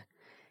asleep.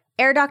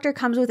 Air Doctor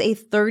comes with a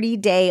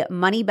 30-day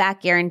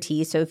money-back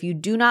guarantee, so if you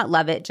do not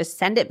love it, just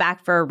send it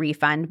back for a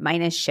refund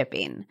minus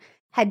shipping.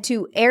 Head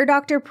to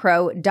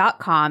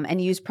airdoctorpro.com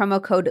and use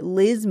promo code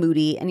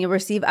LizMoody, and you'll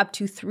receive up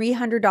to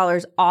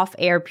 $300 off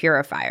air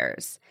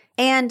purifiers.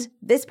 And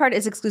this part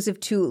is exclusive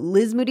to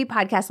Liz Moody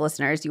podcast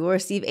listeners. You will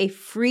receive a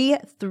free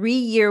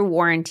 3-year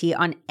warranty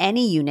on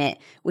any unit,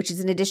 which is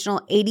an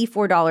additional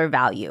 $84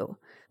 value.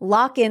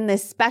 Lock in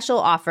this special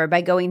offer by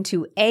going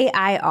to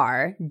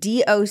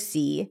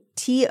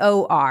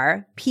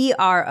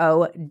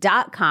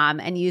airdoctorpro.com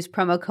and use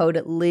promo code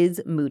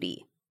LizMoody.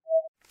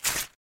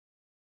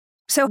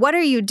 So what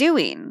are you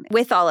doing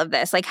with all of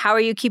this? Like, how are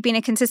you keeping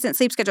a consistent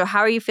sleep schedule? How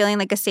are you feeling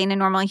like a sane and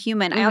normal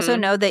human? I also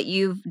know that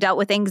you've dealt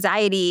with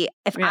anxiety.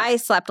 If I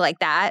slept like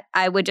that,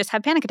 I would just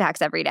have panic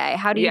attacks every day.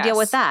 How do you deal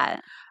with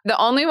that? The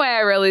only way I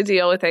really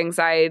deal with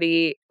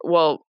anxiety,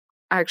 well,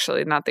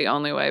 actually not the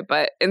only way,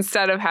 but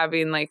instead of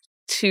having like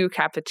 2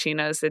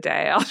 cappuccinos a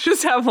day, I'll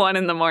just have one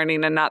in the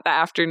morning and not the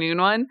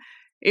afternoon one,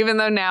 even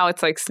though now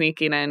it's like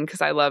sneaking in because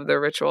I love the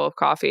ritual of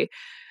coffee.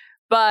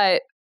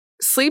 But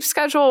sleep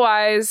schedule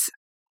wise,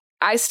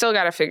 I still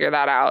got to figure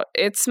that out.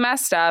 It's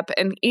messed up.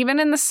 And even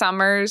in the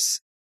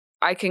summers,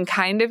 I can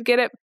kind of get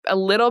it a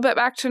little bit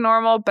back to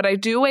normal, but I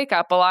do wake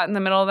up a lot in the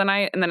middle of the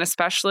night. And then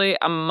especially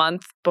a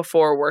month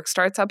before work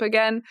starts up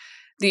again,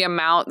 the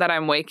amount that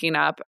I'm waking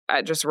up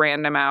at just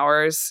random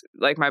hours,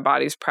 like my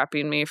body's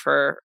prepping me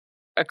for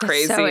a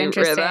crazy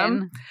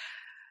rhythm.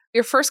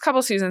 Your first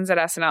couple seasons at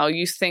SNL,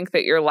 you think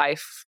that your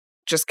life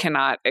just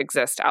cannot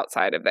exist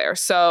outside of there.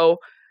 So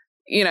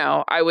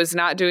I was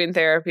not doing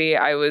therapy.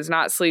 I was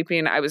not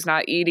sleeping. I was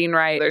not eating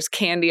right. There's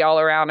candy all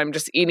around. I'm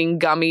just eating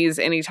gummies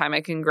anytime I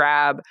can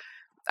grab.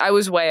 I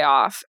was way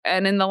off.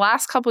 And in the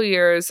last couple of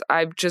years,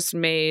 I've just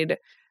made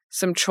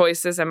some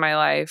choices in my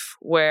life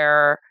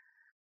where,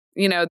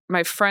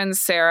 my friend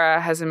Sarah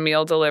has a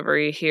meal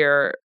delivery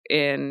here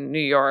in New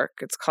York.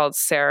 It's called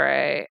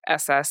Sere,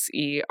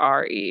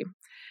 Sesere.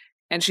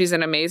 And she's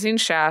an amazing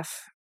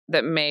chef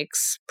that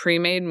makes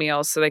pre-made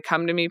meals. So they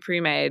come to me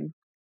pre-made.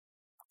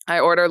 I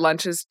order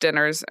lunches,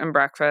 dinners, and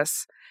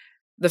breakfasts.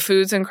 The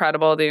food's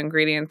incredible. The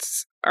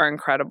ingredients are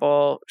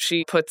incredible.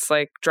 She puts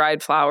like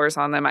dried flowers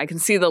on them. I can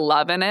see the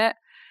love in it,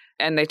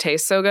 and they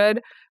taste so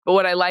good. But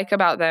what I like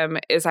about them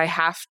is I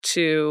have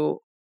to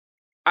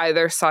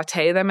either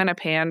saute them in a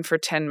pan for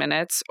 10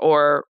 minutes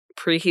or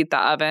preheat the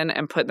oven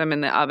and put them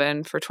in the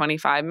oven for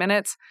 25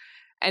 minutes.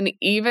 And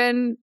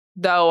even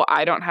though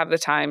I don't have the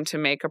time to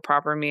make a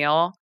proper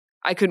meal,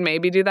 I could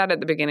maybe do that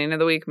at the beginning of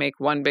the week, make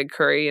one big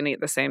curry and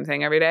eat the same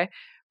thing every day.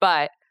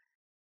 But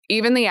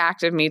even the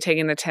act of me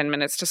taking the 10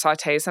 minutes to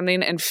saute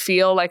something and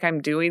feel like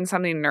I'm doing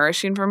something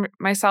nourishing for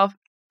myself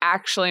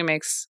actually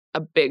makes a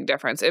big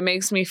difference. It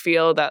makes me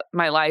feel that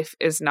my life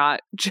is not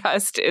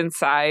just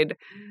inside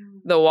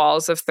the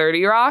walls of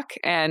 30 Rock.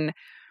 And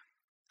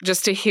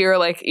just to hear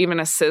like even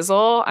a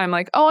sizzle, I'm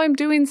like, oh, I'm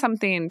doing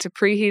something to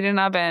preheat an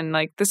oven.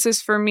 Like, this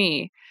is for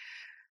me.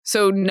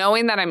 So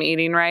knowing that I'm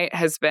eating right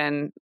has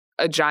been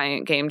a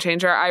giant game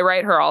changer. I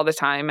write her all the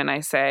time and I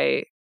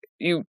say,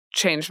 you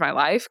changed my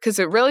life, because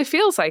it really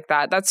feels like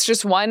that. That's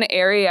just one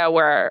area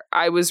where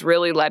I was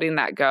really letting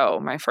that go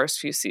my first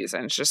few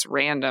seasons, just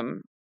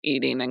random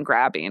eating and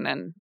grabbing.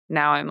 And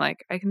now I'm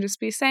like, I can just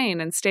be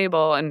sane and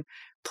stable and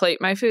plate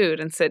my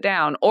food and sit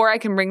down, or I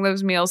can bring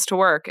those meals to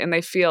work and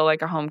they feel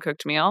like a home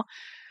cooked meal.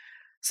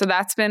 So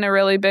that's been a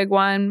really big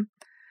one.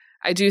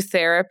 I do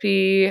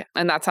therapy,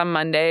 and that's on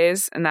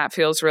Mondays, and that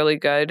feels really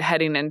good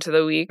heading into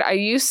the week. I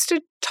used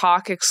to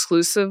talk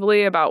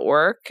exclusively about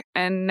work,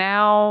 and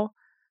now,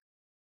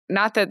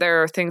 not that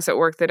there are things at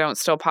work that don't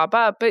still pop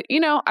up, but,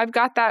 I've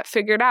got that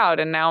figured out,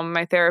 and now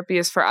my therapy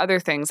is for other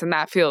things, and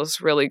that feels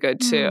really good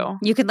too.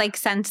 You could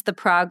sense the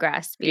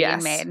progress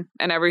being made.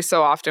 And every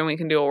so often we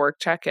can do a work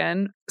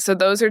check-in. So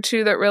those are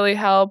 2 that really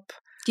help.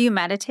 Do you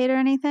meditate or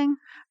anything?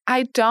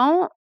 I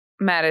don't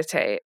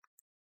meditate.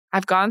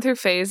 I've gone through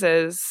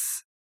phases,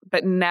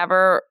 but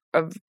never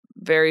a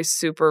very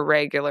super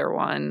regular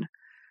one.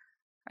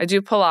 I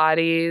do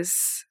Pilates.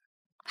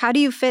 How do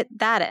you fit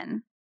that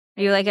in?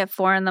 Are you at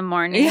 4 a.m,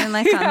 on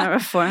the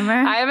Reformer?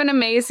 I have an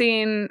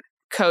amazing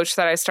coach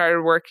that I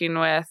started working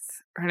with.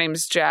 Her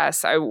name's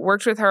Jess. I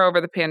worked with her over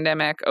the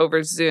pandemic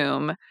over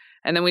Zoom,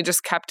 and then we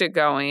just kept it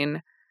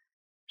going.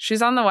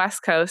 She's on the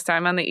West Coast.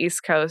 I'm on the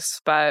East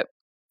Coast, but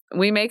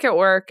we make it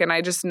work, and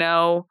I just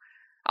know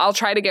I'll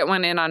try to get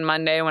one in on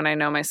Monday when I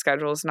know my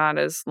schedule's not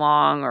as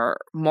long, or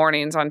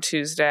mornings on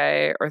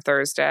Tuesday or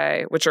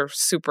Thursday, which are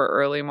super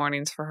early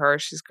mornings for her.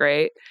 She's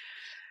great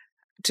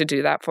to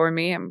do that for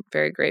me. I'm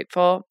very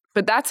grateful.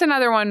 But that's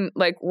another one,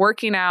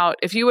 working out.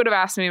 If you would have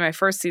asked me my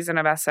first season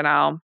of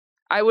SNL,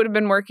 I would have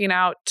been working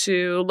out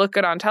to look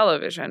good on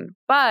television.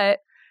 But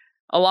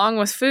along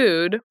with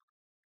food,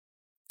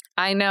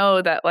 I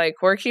know that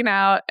working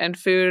out and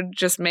food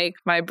just make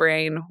my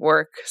brain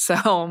work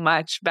so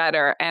much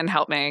better and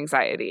help my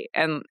anxiety.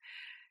 And,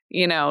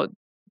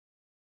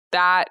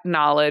 that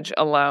knowledge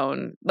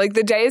alone,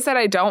 the days that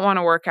I don't want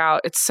to work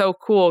out, it's so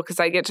cool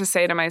because I get to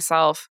say to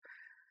myself,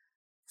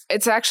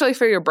 it's actually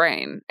for your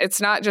brain.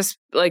 It's not just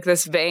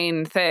this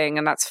vain thing,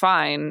 and that's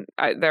fine.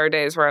 There are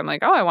days where I'm like,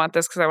 oh, I want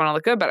this because I want to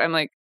look good. But I'm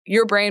like,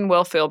 your brain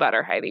will feel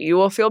better, Heidi. You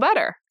will feel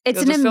better.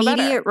 It's an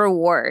immediate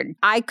reward.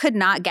 I could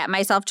not get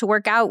myself to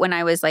work out when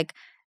I was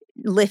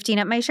lifting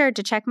up my shirt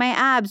to check my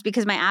abs,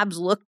 because my abs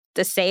looked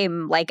the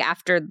same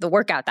after the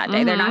workout that day.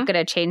 Mm-hmm. They're not going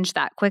to change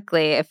that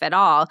quickly, if at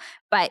all.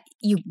 But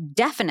you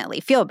definitely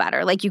feel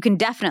better. You can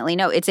definitely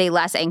know it's a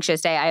less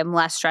anxious day. I am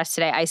less stressed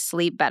today. I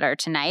sleep better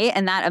tonight.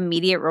 And that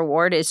immediate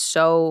reward is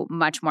so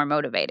much more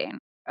motivating.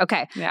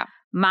 Okay. Yeah.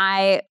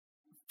 My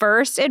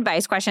first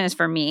advice question is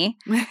for me.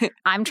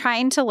 I'm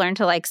trying to learn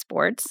to like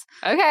sports.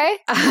 Okay.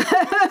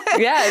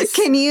 Yes.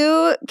 Can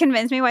you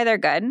convince me why they're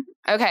good?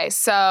 Okay.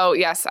 So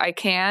yes, I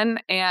can.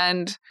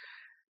 And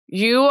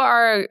you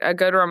are a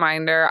good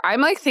reminder. I'm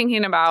like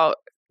thinking about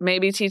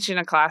maybe teaching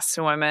a class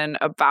to women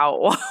about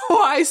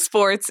why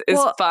sports is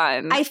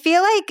fun. I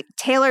feel like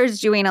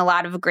Taylor's doing a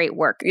lot of great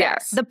work there.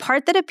 Yes. The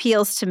part that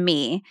appeals to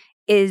me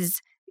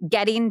is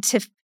getting to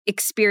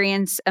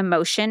experience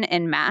emotion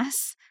en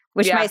masse,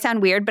 which might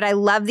sound weird, but I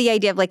love the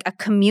idea of like a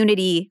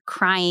community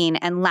crying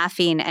and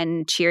laughing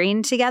and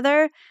cheering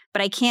together.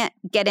 But I can't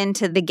get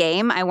into the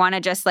game. I want to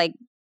just like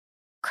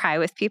cry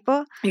with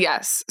people.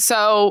 Yes.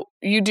 So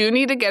you do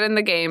need to get in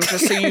the game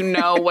just so you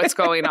know what's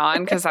going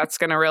on, because that's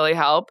going to really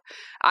help.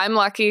 I'm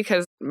lucky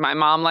because my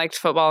mom liked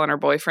football and her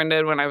boyfriend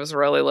did when I was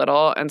really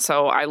little. And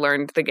so I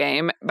learned the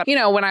game. But, you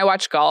know, when I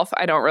watch golf,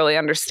 I don't really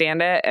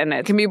understand it. And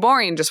it can be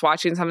boring just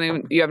watching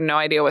something. You have no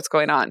idea what's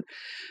going on.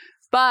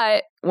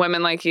 But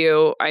women like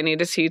you, I need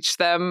to teach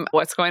them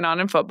what's going on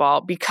in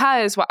football,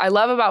 because what I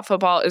love about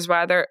football is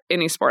whether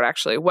any sport,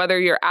 actually, whether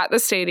you're at the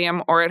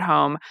stadium or at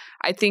home,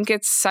 I think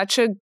it's such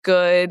a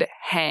good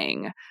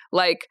hang.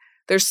 Like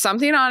there's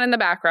something on in the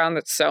background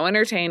that's so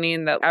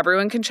entertaining that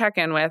everyone can check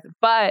in with,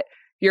 but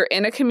you're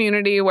in a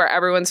community where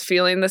everyone's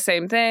feeling the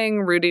same thing,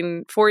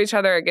 rooting for each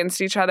other,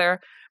 against each other.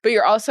 But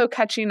you're also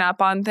catching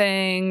up on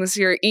things.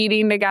 You're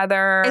eating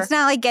together. It's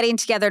not like getting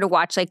together to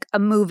watch like a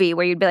movie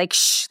where you'd be like,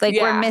 shh, like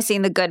we're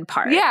missing the good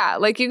part. Yeah,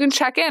 like you can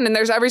check in. And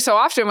there's every so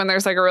often when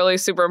there's like a really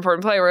super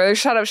important play where they're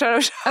shut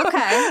up.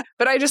 Okay.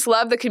 But I just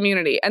love the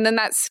community. And then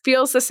that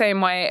feels the same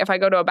way if I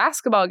go to a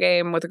basketball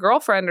game with a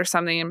girlfriend or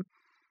something,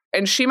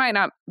 and she might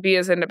not be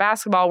as into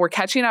basketball. We're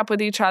catching up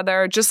with each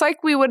other just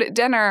like we would at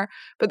dinner.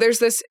 But there's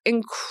this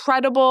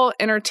incredible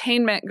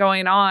entertainment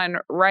going on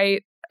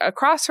right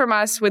across from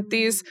us with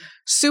these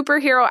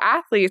superhero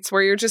athletes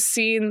where you're just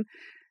seeing,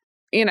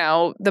 you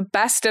know, the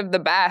best of the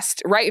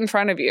best right in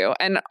front of you.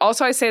 And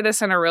also I say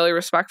this in a really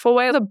respectful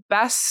way, the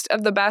best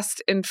of the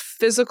best in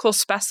physical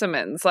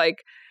specimens. Like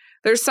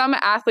there's some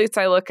athletes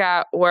I look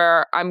at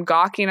where I'm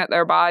gawking at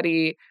their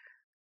body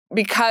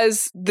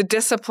because the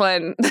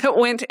discipline that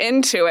went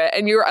into it,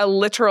 and you're a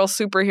literal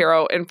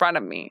superhero in front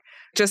of me.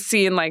 Just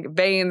seeing like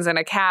veins in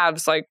a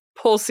calves like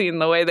pulsing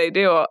the way they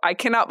do. I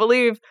cannot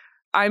believe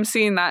I'm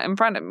seeing that in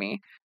front of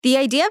me. The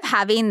idea of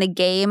having the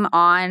game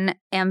on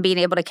and being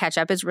able to catch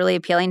up is really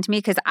appealing to me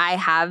because I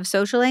have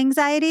social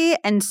anxiety.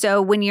 And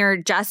so when you're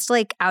just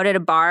like out at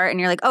a bar and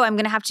you're like, oh, I'm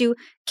going to have to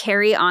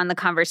carry on the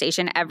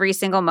conversation every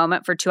single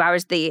moment for 2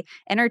 hours, the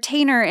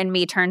entertainer in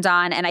me turns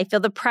on and I feel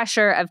the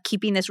pressure of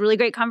keeping this really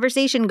great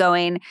conversation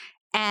going.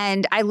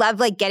 And I love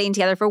like getting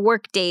together for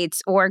work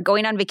dates or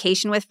going on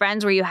vacation with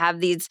friends where you have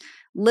these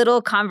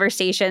little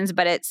conversations,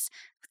 but it's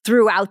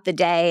throughout the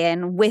day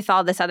and with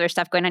all this other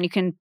stuff going on, you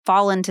can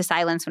fall into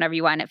silence whenever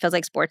you want. It feels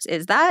like sports.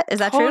 Is that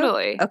true?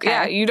 Totally. Okay.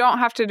 Yeah, you don't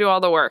have to do all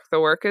the work. The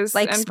work is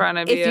like in front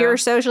of you. If you're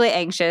socially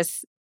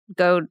anxious,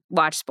 go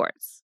watch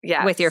sports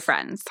with your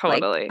friends.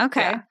 Totally. Like,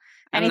 okay. Yeah.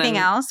 Anything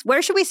else?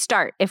 Where should we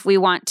start if we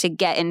want to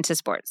get into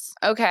sports?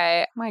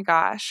 Okay. Oh my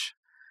gosh.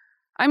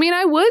 I mean,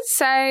 I would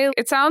say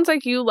it sounds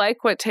like you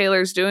like what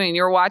Taylor's doing.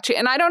 You're watching,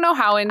 and I don't know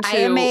how into. I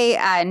am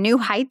a New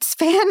Heights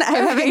fan.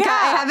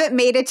 I haven't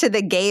made it to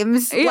the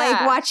games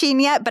like watching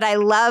yet, but I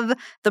love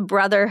the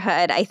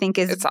brotherhood. I think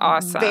it's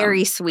awesome,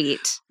 very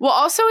sweet. Well,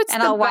 also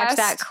I'll watch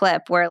that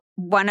clip where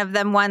one of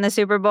them won the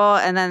Super Bowl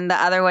and then the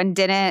other one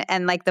didn't,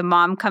 and like the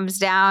mom comes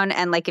down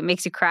and like it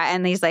makes you cry,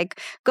 and he's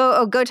like,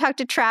 "Go talk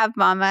to Trav,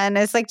 mama," and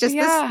it's like just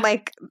this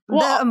like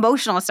the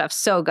emotional stuff,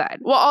 so good.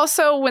 Well,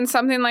 also when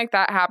something like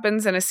that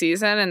happens in a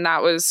season. And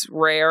that was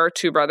rare,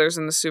 two brothers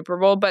in the Super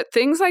Bowl. But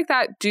things like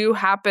that do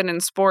happen in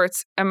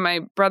sports. And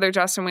my brother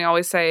Justin, we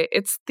always say,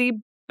 it's the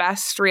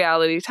best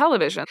reality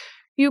television.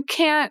 You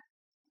can't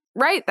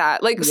write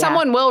that. Like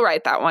someone will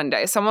write that one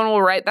day. Someone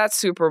will write that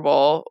Super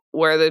Bowl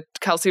where the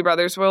Kelsey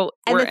brothers were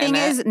And the thing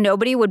is,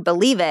 nobody would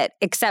believe it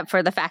except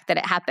for the fact that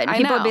it happened.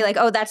 People would be like,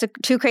 oh, that's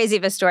too crazy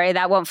of a story.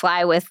 That won't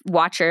fly with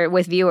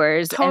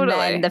viewers. Totally.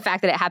 And then the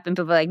fact that it happened,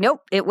 people are like,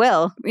 nope, it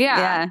will.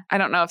 Yeah. I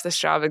don't know if this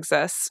job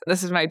exists.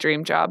 This is my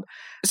dream job.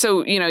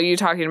 So, you know, you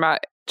talking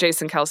about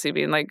Jason Kelsey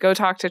being like, go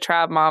talk to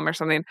Trav, mom, or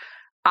something.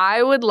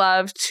 I would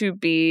love to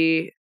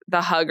be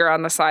the hugger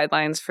on the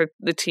sidelines for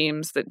the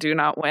teams that do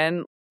not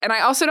win. And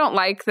I also don't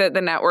like that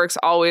the networks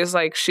always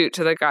like shoot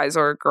to the guys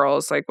or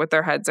girls like with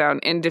their heads down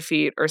in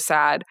defeat or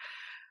sad.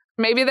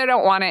 Maybe they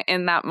don't want it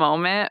in that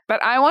moment,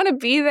 but I want to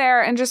be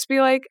there and just be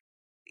like,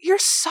 you're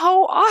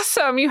so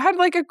awesome. You had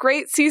like a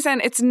great season.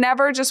 It's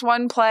never just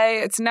one play.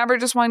 It's never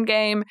just one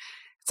game.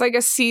 It's like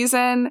a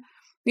season.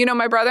 You know,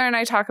 my brother and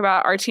I talk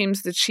about our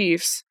team's the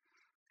Chiefs,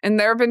 and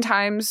there have been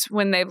times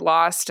when they've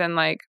lost and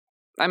like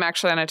I'm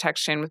actually on a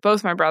text chain with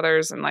both my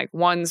brothers and like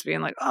one's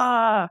being like,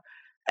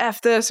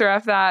 F this or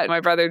F that. My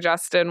brother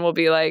Justin will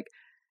be like,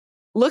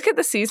 look at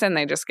the season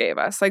they just gave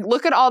us. Like,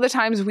 look at all the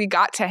times we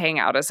got to hang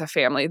out as a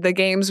family, the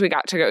games we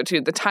got to go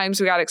to, the times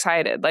we got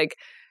excited. Like,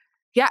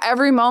 yeah,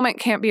 every moment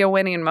can't be a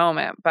winning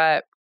moment.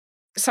 But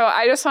so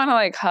I just want to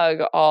like hug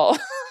all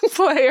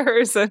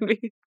players and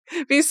be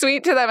be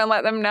sweet to them and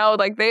let them know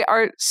like they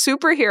are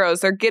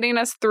superheroes. They're getting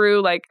us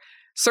through like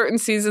certain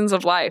seasons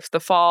of life, the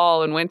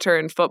fall and winter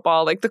and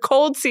football, like the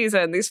cold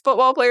season. These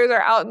football players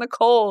are out in the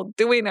cold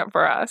doing it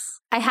for us.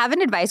 I have an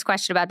advice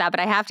question about that, but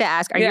I have to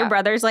ask, are your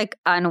brothers like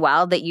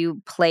unwell that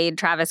you played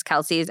Travis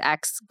Kelce's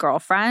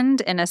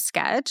ex-girlfriend in a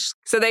sketch?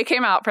 So they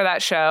came out for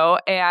that show,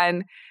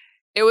 and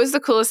it was the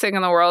coolest thing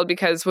in the world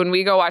because when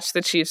we go watch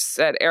the Chiefs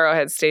at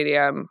Arrowhead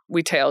Stadium,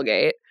 we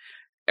tailgate,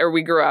 or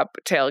we grew up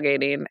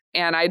tailgating.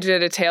 And I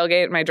did a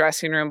tailgate in my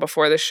dressing room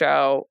before the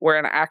show where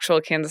an actual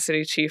Kansas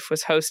City Chief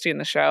was hosting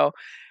the show.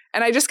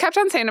 And I just kept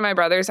on saying to my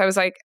brothers, I was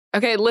like,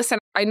 okay, listen,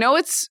 I know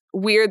it's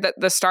weird that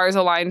the stars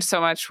aligned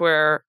so much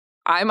where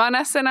I'm on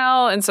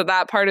SNL. And so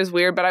that part is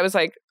weird. But I was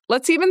like,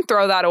 let's even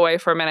throw that away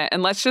for a minute.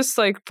 And let's just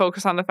like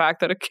focus on the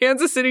fact that a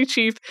Kansas City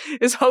Chief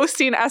is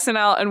hosting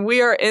SNL and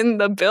we are in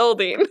the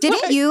building.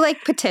 Didn't you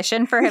like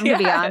petition for him to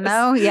be on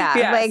though? Yeah.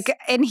 Yes. Like,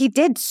 and he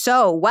did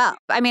so well.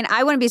 I mean,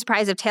 I wouldn't be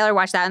surprised if Taylor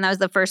watched that and that was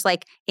the first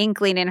like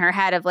inkling in her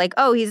head of like,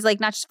 oh, he's like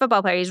not just a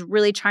football player. He's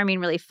really charming,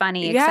 really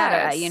funny,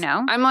 etc. You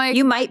know? I'm like,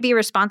 you might be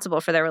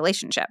responsible for their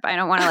relationship. I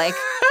don't want to like.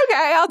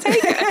 Okay, I'll take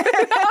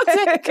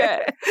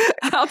it.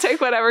 I'll take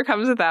whatever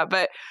comes with that.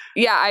 But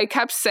yeah, I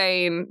kept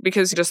saying,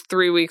 because just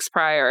 3 weeks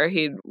prior,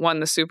 he'd won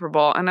the Super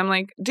Bowl. And I'm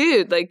like,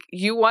 dude, like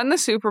you won the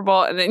Super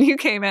Bowl and then you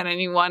came in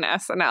and you won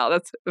SNL.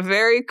 That's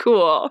very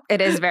cool. It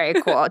is very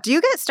cool. Do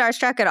you get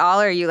starstruck at all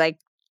or are you like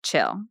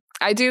chill?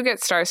 I do get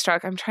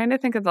starstruck. I'm trying to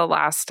think of the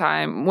last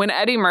time. When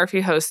Eddie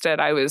Murphy hosted,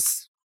 I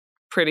was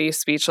pretty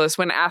speechless.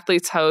 When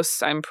athletes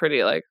host, I'm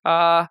pretty like,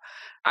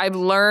 I've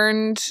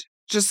learned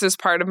just as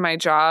part of my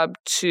job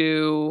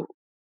to,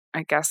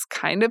 I guess,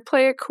 kind of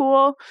play it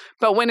cool.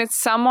 But when it's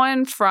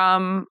someone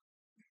from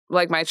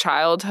like my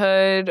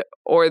childhood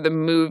or the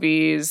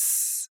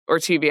movies or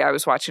TV I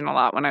was watching a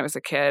lot when I was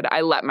a kid,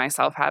 I let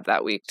myself have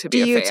that week to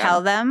be a fan. Do you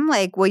tell them?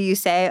 Like, will you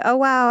say, oh,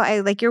 wow, I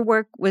like your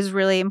work was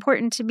really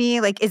important to me?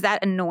 Like, is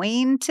that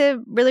annoying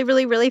to really,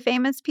 really, really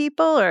famous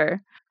people?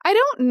 Or I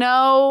don't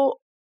know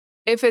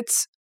if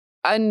it's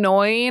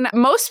annoying.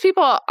 Most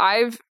people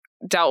I've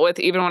dealt with,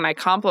 even when I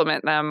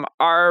compliment them,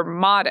 are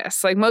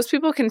modest. Like most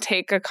people can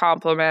take a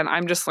compliment.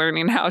 I'm just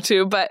learning how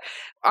to. But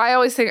I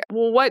always think,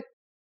 well, what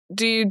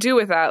do you do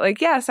with that?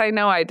 Like, yes, I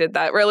know I did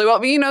that really well.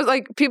 But, you know,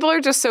 like people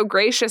are just so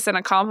gracious in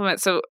a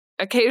compliment. So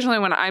occasionally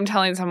when I'm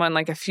telling someone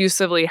like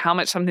effusively how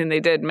much something they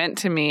did meant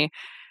to me,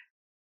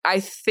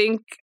 I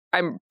think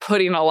I'm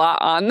putting a lot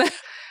on them.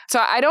 So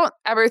I don't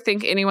ever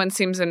think anyone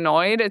seems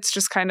annoyed. It's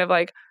just kind of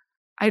like,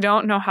 I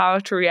don't know how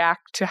to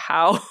react to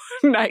how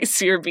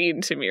nice you're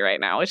being to me right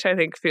now, which I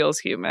think feels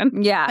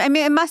human. Yeah. I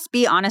mean, it must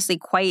be honestly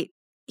quite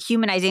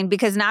humanizing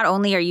because not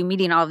only are you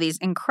meeting all of these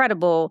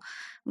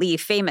incredibly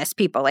famous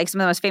people, like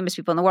some of the most famous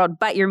people in the world,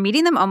 but you're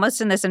meeting them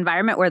almost in this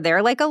environment where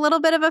they're like a little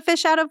bit of a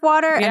fish out of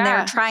water and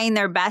they're trying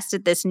their best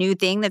at this new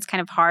thing that's kind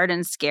of hard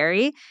and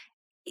scary.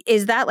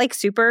 Is that like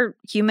super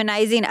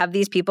humanizing of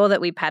these people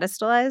that we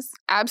pedestalize?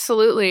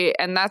 Absolutely.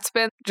 And that's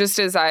been just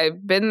as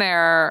I've been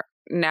there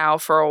now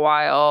for a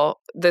while,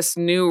 this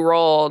new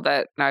role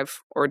that I've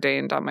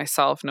ordained on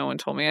myself. No one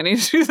told me I need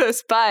to do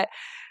this, but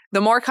the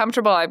more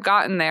comfortable I've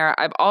gotten there,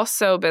 I've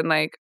also been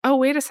like, oh,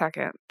 wait a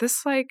second.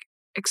 This like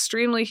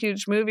extremely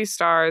huge movie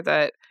star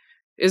that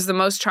is the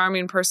most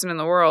charming person in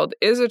the world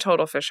is a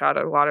total fish out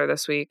of water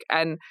this week.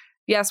 And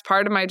yes,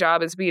 part of my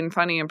job is being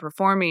funny and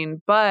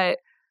performing, but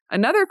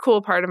another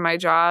cool part of my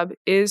job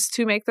is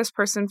to make this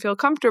person feel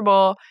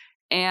comfortable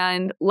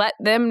and let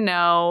them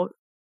know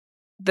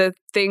the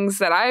things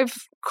that I've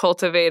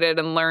cultivated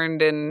and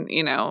learned in,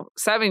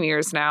 7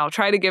 years now,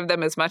 try to give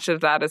them as much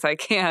of that as I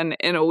can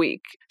in a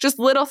week. Just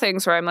little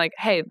things where I'm like,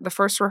 hey, the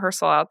first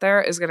rehearsal out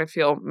there is going to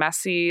feel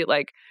messy.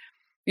 Like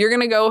you're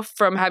going to go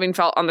from having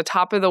felt on the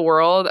top of the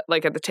world,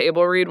 like at the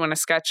table read when a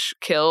sketch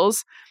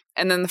kills.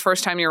 And then the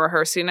first time you're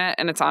rehearsing it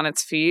and it's on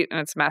its feet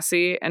and it's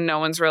messy and no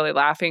one's really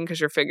laughing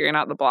because you're figuring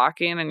out the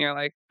blocking and you're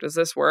like, does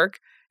this work?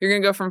 You're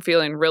going to go from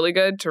feeling really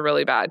good to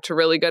really bad to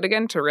really good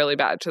again to really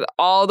bad to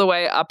all the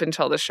way up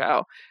until the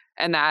show.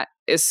 And that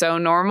is so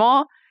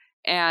normal.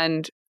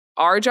 And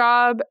our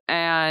job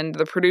and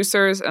the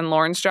producers and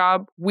Lauren's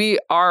job, we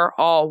are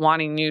all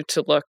wanting you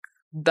to look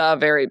the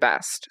very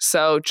best.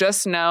 So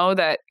just know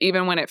that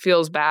even when it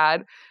feels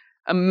bad,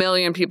 a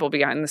million people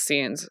behind the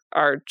scenes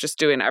are just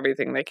doing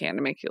everything they can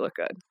to make you look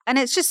good. And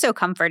it's just so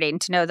comforting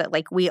to know that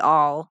like we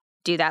all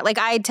do that. Like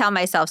I tell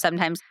myself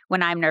sometimes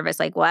when I'm nervous,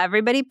 like, well,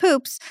 everybody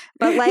poops,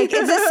 but like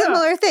it's a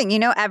similar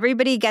thing.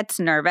 Everybody gets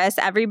nervous.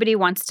 Everybody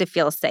wants to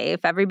feel safe.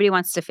 Everybody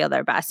wants to feel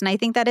their best. And I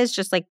think that is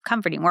just like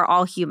comforting. We're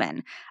all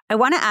human. I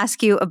want to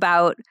ask you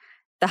about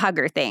the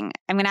hugger thing.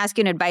 I'm going to ask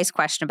you an advice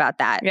question about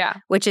that. Yeah.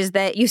 Which is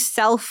that you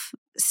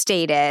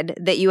self-stated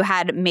that you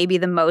had maybe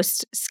the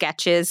most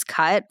sketches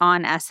cut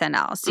on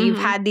SNL. So you've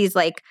had these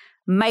like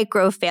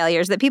micro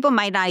failures that people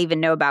might not even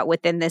know about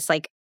within this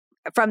like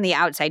from the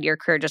outside, your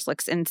career just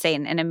looks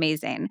insane and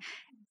amazing.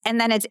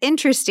 And then it's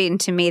interesting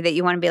to me that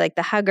you want to be like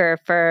the hugger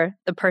for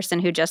the person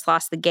who just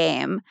lost the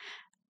game.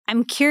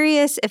 I'm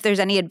curious if there's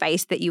any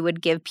advice that you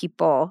would give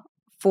people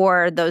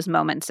for those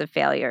moments of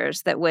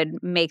failures that would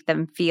make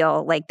them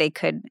feel like they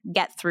could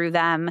get through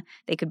them,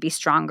 they could be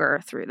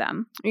stronger through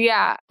them?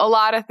 Yeah, a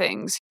lot of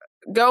things.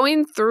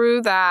 Going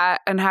through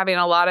that and having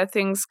a lot of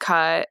things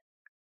cut,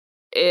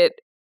 it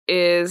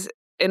is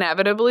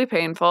inevitably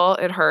painful.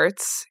 It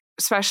hurts,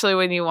 especially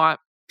when you want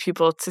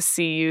people to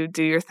see you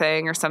do your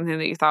thing or something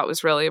that you thought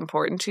was really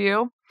important to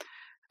you.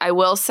 I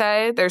will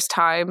say there's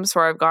times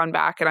where I've gone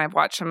back and I've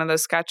watched some of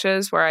those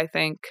sketches where I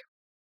think,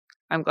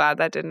 I'm glad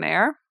that didn't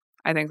air.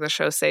 I think the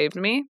show saved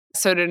me.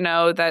 So to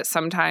know that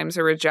sometimes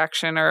a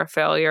rejection or a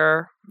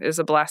failure is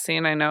a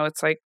blessing, I know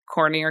it's like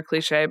corny or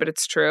cliche, but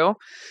it's true.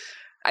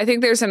 I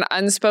think there's an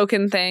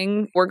unspoken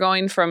thing. We're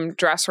going from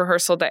dress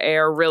rehearsal to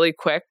air really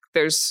quick.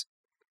 There's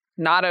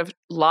not a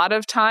lot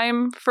of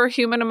time for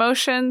human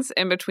emotions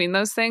in between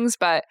those things,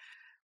 but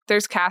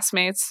there's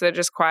castmates that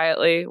just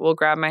quietly will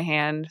grab my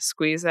hand,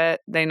 squeeze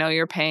it. They know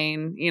your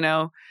pain.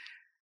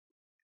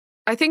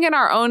 I think in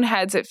our own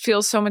heads, it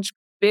feels so much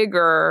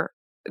bigger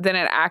than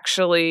it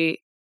actually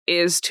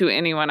is to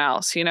anyone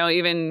else.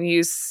 Even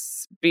you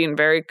being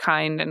very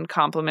kind and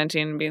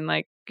complimenting and being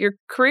like, your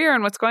career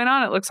and what's going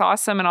on, it looks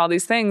awesome and all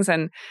these things.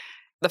 And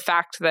the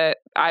fact that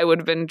I would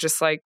have been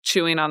just like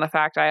chewing on the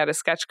fact I had a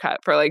sketch cut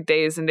for like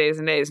days and days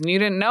and days. And you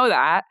didn't know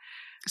that.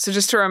 So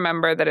just to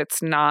remember that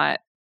it's not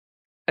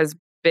as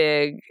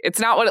big. It's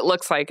not what it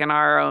looks like in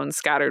our own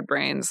scattered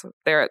brains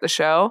there at the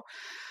show.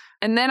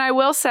 And then I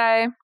will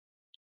say,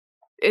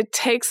 it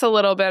takes a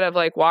little bit of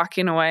like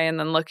walking away and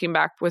then looking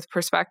back with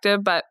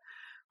perspective. But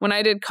when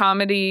I did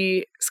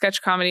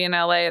sketch comedy in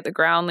LA at the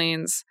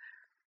Groundlings,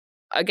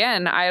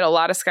 again, I had a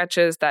lot of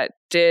sketches that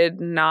did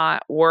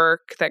not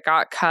work, that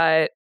got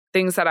cut,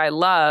 things that I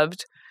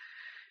loved.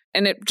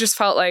 And it just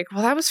felt like,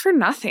 well, that was for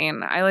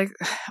nothing. I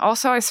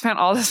spent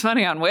all this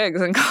money on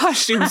wigs and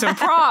costumes and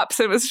props.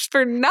 It was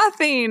for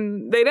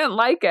nothing. They didn't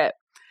like it.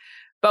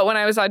 But when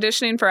I was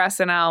auditioning for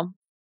SNL,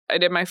 I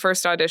did my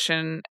first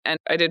audition and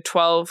I did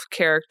 12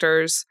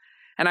 characters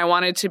and I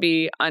wanted to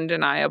be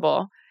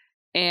undeniable.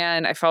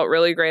 And I felt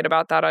really great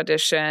about that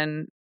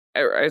audition,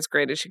 as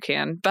great as you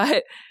can.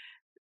 But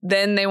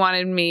then they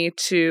wanted me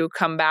to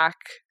come back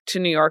to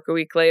New York a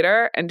week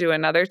later and do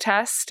another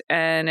test.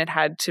 And it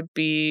had to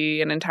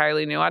be an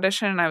entirely new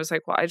audition. And I was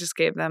like, well, I just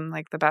gave them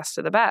like the best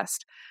of the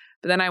best.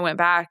 But then I went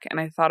back and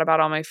I thought about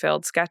all my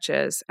failed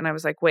sketches. And I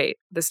was like, wait,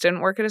 this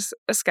didn't work as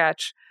a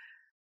sketch.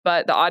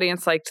 But the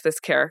audience liked this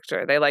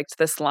character. They liked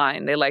this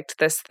line. They liked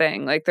this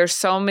thing. Like there's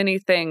so many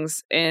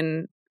things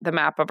in the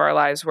map of our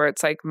lives where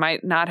it's like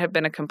might not have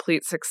been a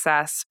complete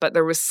success, but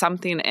there was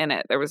something in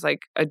it. There was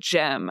like a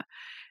gem.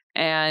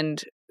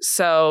 And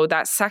so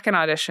that second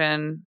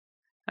audition,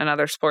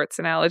 another sports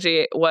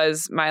analogy,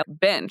 was my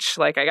bench.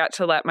 Like I got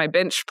to let my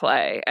bench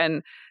play.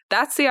 And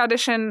that's the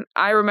audition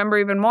I remember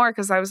even more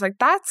because I was like,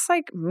 that's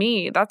like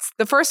me. That's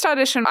the first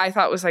audition I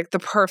thought was like the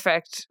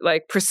perfect,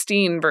 like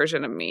pristine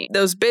version of me.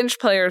 Those bench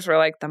players were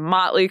like the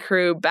Motley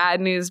Crue, Bad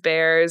News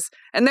Bears.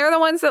 And they're the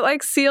ones that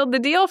like sealed the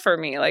deal for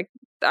me. Like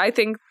I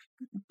think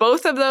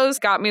both of those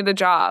got me the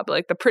job.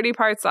 Like the pretty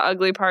parts, the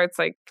ugly parts,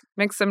 like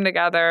mix them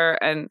together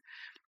and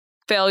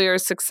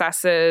failures,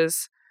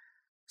 successes.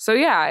 So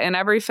yeah, in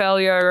every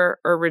failure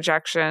or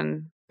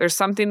rejection, there's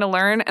something to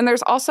learn. And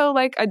there's also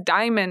like a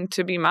diamond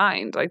to be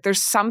mined. Like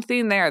there's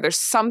something there. There's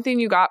something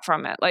you got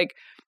from it. Like,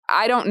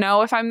 I don't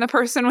know if I'm the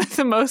person with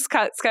the most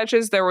cut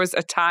sketches. There was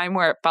a time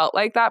where it felt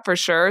like that for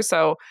sure.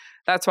 So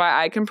that's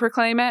why I can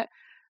proclaim it.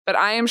 But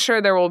I am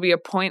sure there will be a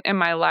point in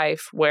my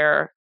life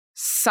where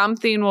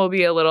something will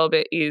be a little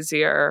bit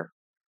easier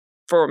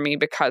for me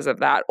because of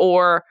that.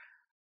 Or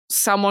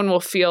someone will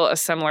feel a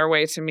similar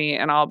way to me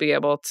and I'll be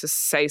able to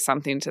say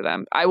something to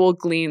them. I will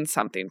glean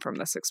something from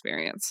this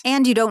experience.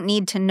 And you don't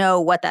need to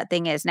know what that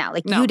thing is now.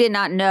 Like you did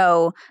not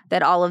know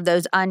that all of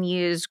those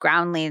unused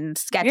Groundlings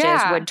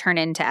sketches would turn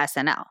into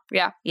SNL.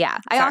 Yeah. Yeah.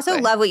 Exactly. I also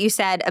love what you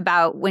said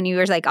about when you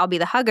were like, I'll be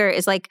the hugger,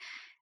 is like,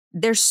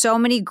 there's so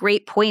many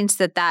great points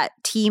that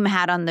team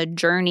had on the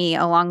journey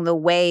along the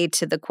way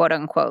to the quote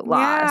unquote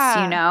loss.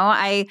 Yeah.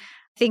 I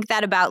think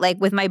that about like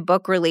with my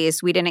book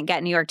release, we didn't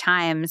get New York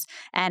Times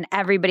and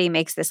everybody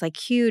makes this like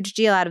huge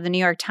deal out of the New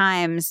York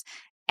Times.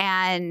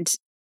 And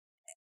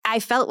I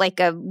felt like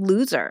a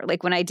loser,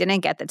 like when I didn't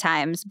get the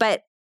Times,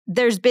 but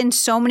there's been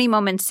so many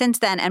moments since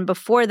then and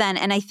before then.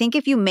 And I think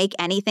if you make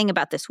anything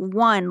about this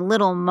one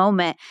little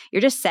moment,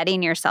 you're just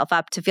setting yourself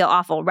up to feel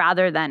awful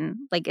rather than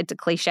like it's a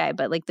cliche,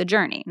 but like the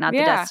journey, not the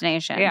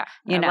destination. Yeah.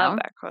 I love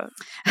that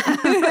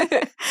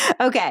quote.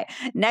 Okay.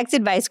 Next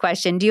advice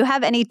question. Do you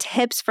have any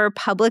tips for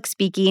public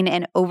speaking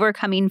and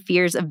overcoming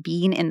fears of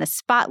being in the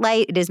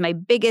spotlight? It is my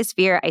biggest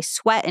fear. I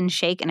sweat and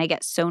shake and I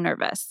get so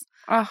nervous.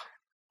 Oh,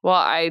 well,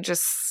 I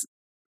just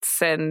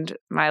send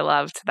my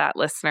love to that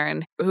listener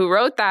and who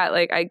wrote that.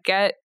 Like I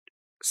get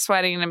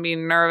sweating and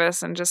being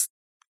nervous and just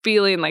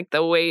feeling like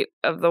the weight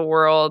of the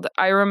world.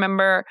 I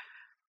remember,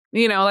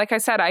 like I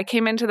said, I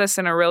came into this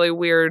in a really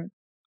weird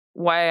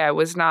way. I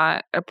was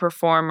not a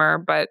performer,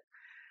 but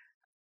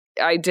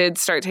I did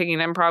start taking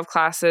improv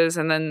classes.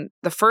 And then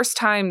the first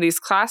time these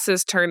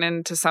classes turned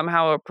into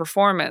somehow a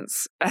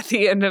performance at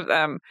the end of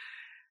them,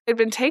 I'd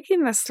been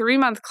taking this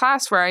 3-month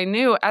class where I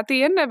knew at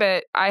the end of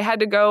it, I had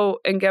to go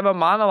and give a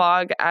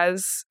monologue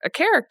as a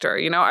character.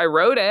 I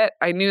wrote it.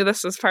 I knew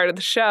this was part of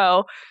the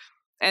show,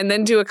 and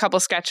then do a couple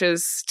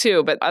sketches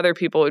too, but other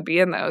people would be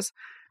in those.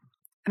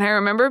 And I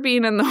remember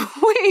being in the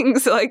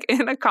wings, like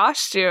in a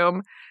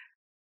costume.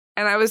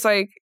 And I was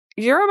like,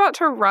 you're about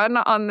to run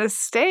on this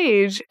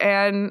stage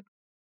and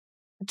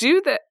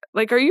do that.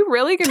 Like, are you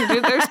really going to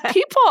do There's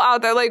people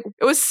out there. Like,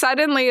 it was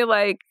suddenly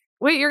like,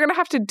 wait, you're going to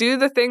have to do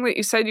the thing that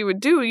you said you would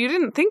do. You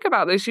didn't think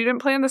about this. You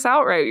didn't plan this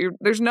out right.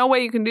 There's no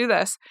way you can do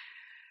this.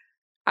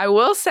 I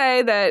will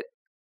say that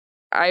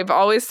I've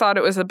always thought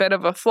it was a bit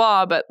of a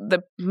flaw, but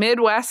the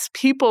Midwest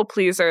people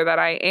pleaser that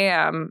I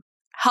am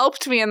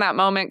helped me in that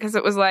moment, because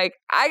it was like,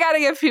 I got to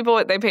give people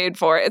what they paid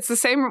for. It's the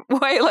same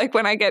way like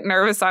when I get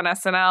nervous on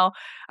SNL,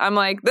 I'm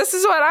like, this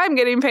is what I'm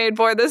getting paid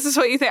for. This is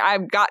what you think.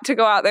 I've got to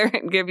go out there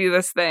and give you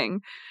this thing.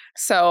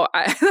 So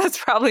that's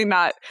probably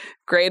not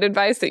great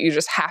advice that you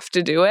just have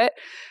to do it.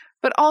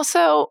 But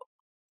also,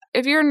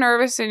 if you're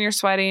nervous and you're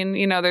sweating,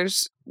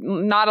 there's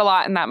not a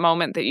lot in that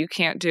moment that you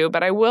can't do.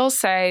 But I will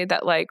say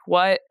that like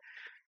what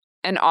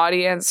an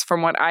audience,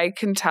 from what I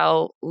can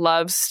tell,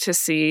 loves to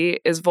see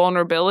is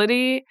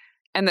vulnerability,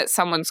 and that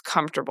someone's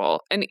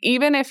comfortable. And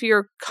even if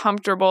you're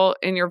comfortable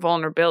in your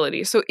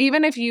vulnerability, so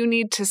even if you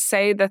need to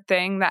say the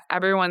thing that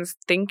everyone's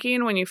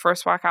thinking when you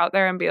first walk out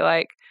there and be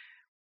like,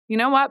 you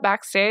know what,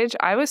 backstage,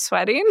 I was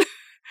sweating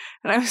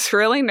and I was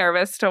really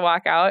nervous to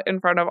walk out in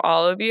front of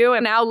all of you.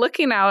 And now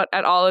looking out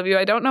at all of you,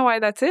 I don't know why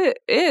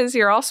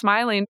you're all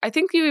smiling. I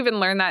think you even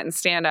learn that in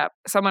stand-up.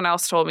 Someone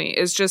else told me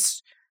is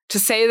just to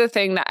say the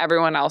thing that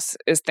everyone else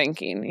is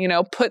thinking,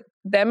 put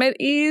them at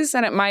ease,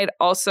 and it might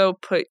also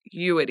put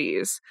you at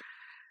ease.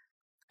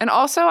 And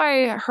also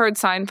I heard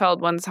Seinfeld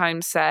one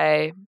time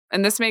say,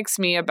 and this makes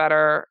me a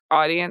better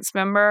audience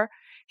member,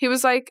 he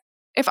was like,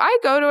 if I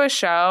go to a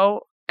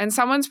show and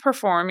someone's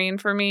performing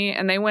for me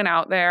and they went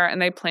out there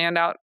and they planned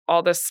out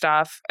all this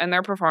stuff and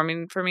they're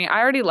performing for me,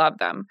 I already love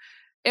them.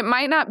 It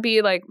might not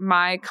be like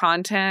my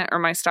content or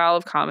my style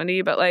of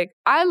comedy, but like,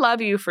 I love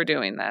you for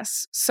doing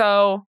this.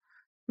 So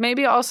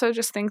maybe also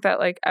just think that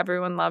like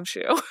everyone loves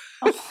you.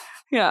 Oh,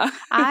 yeah.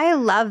 I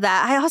love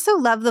that. I also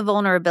love the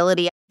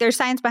vulnerability. There's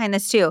science behind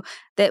this too,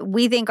 that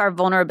we think our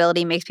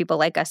vulnerability makes people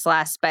like us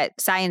less, but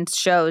science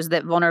shows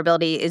that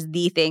vulnerability is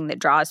the thing that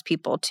draws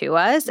people to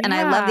us. And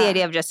I love the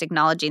idea of just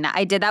acknowledging that.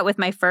 I did that with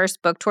my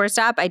first book tour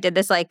stop. I did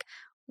this like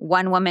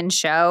one-woman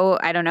show.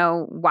 I don't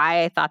know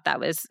why I thought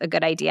that was a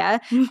good idea.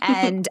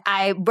 And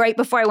right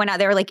before I went out,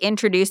 they were like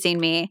introducing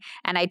me,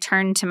 and I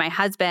turned to my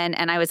husband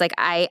and I was like,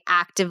 I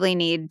actively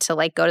need to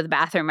like go to the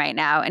bathroom right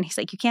now. And he's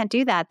like, you can't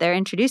do that. They're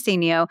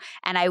introducing you.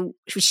 And I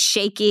was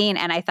shaking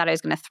and I thought I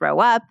was going to throw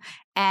up.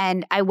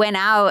 And I went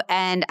out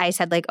and I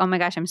said like, oh my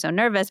gosh, I'm so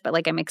nervous, but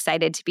like I'm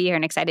excited to be here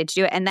and excited to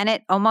do it. And then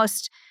it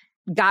almost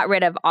got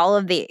rid of all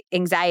of the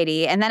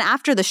anxiety. And then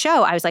after the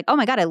show, I was like, oh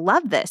my God, I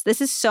love this. This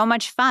is so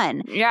much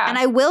fun. Yeah. And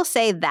I will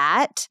say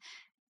that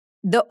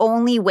the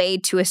only way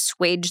to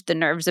assuage the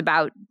nerves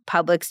about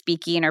public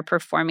speaking or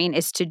performing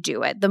is to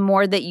do it. The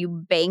more that you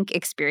bank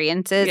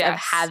experiences of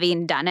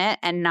having done it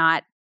and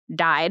not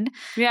died,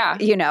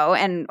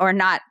 or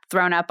not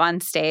thrown up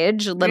on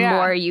stage, the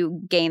more you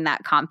gain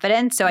that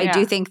confidence. So I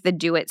do think the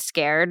do it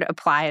scared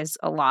applies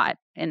a lot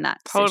in that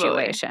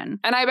situation.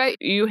 And I bet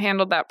you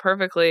handled that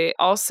perfectly.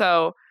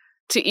 Also,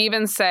 to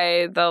even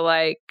say the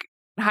like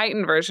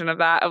heightened version of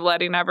that, of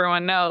letting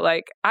everyone know,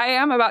 like, I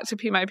am about to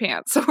pee my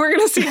pants. So we're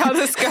going to see how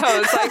this goes.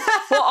 Like,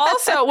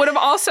 would have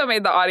also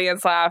made the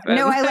audience laugh.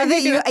 No, I love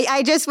that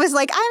I just was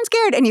like, I'm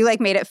scared. And you like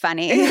made it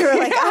funny. You were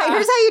like,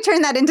 here's how you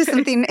turn that into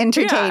something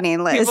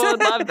entertaining, Liz. People would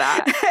love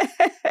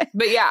that.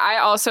 But yeah, I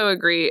also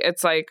agree.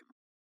 It's like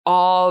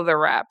all the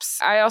reps.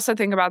 I also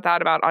think about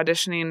that, about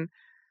auditioning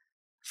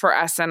for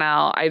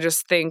SNL. I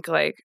just think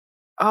like,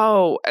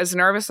 oh, as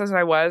nervous as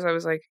I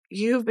was like,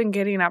 you've been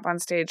getting up on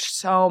stage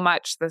so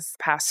much this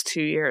past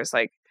 2 years.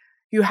 Like,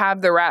 you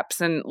have the reps.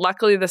 And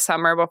luckily the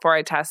summer before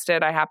I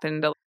tested, I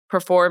happened to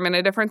perform in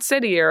a different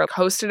city or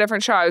host a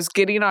different show. I was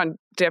getting on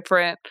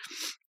different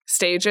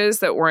stages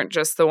that weren't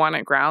just the one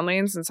at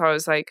Groundlings. And so I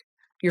was like,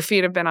 your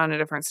feet have been on a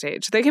different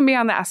stage. They can be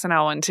on the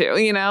SNL one too,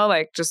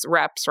 like just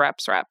reps.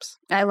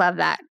 I love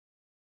that.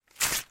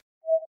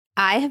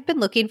 I have been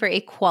looking for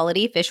a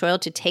quality fish oil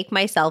to take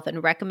myself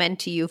and recommend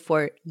to you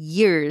for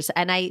years,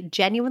 and I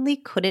genuinely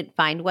couldn't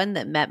find one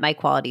that met my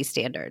quality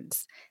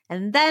standards.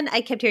 And then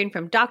I kept hearing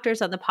from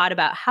doctors on the pod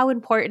about how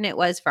important it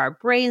was for our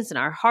brains and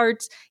our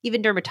hearts,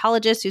 even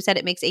dermatologists who said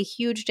it makes a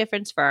huge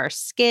difference for our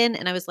skin.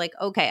 And I was like,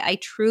 okay, I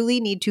truly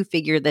need to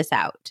figure this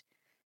out.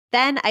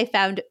 Then I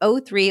found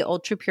O3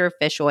 Ultra Pure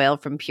Fish Oil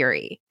from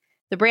Puri.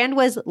 The brand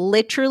was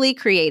literally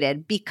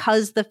created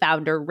because the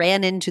founder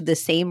ran into the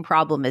same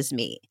problem as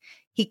me.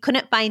 He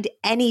couldn't find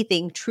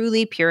anything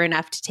truly pure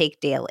enough to take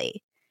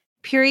daily.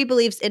 Puri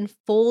believes in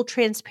full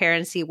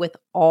transparency with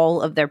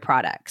all of their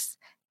products.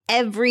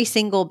 Every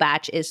single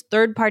batch is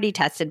third-party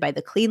tested by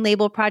the Clean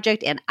Label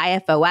Project and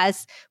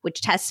IFOS,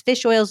 which tests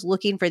fish oils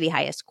looking for the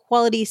highest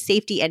quality,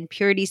 safety, and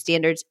purity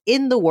standards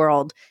in the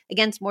world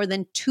against more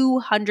than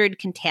 200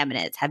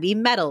 contaminants, heavy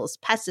metals,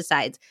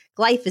 pesticides,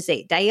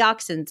 glyphosate,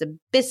 dioxins, and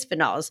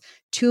bisphenols,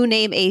 to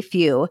name a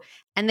few.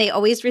 And they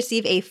always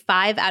receive a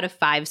 5 out of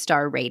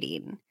 5-star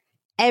rating.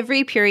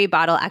 Every Puree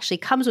bottle actually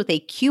comes with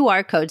a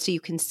QR code so you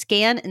can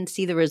scan and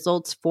see the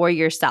results for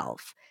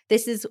yourself.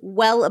 This is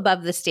well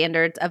above the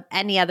standards of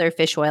any other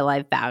fish oil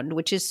I've found,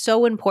 which is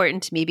so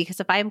important to me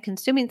because if I am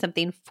consuming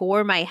something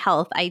for my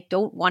health, I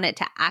don't want it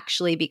to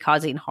actually be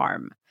causing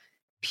harm.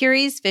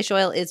 Puree's fish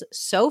oil is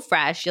so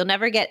fresh, you'll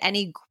never get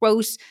any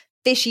gross,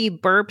 fishy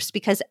burps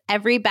because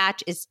every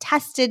batch is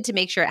tested to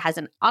make sure it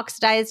hasn't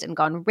oxidized and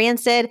gone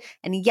rancid.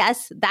 And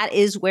yes, that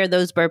is where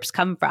those burps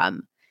come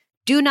from.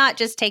 Do not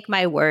just take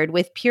my word.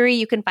 With Puree,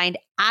 you can find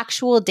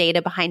actual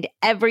data behind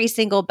every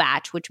single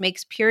batch, which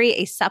makes Puree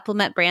a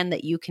supplement brand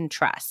that you can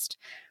trust.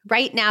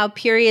 Right now,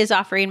 Puree is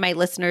offering my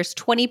listeners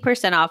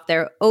 20% off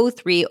their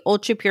O3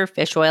 Ultra Pure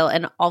Fish Oil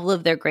and all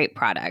of their great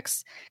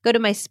products. Go to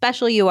my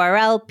special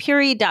URL,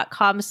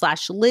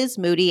 puree.com/Liz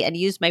Moody, and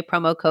use my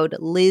promo code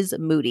Liz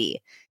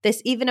Moody.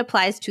 This even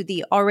applies to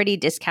the already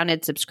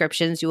discounted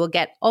subscriptions. You will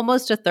get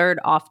almost a third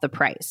off the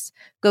price.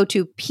 Go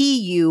to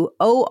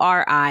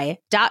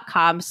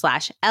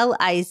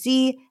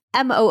PUORI.com/LIZMOODY.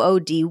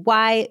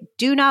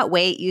 Do not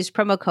wait. Use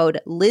promo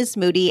code Liz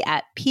Moody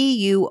at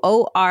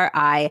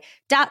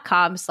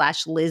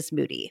PUORI.com/Liz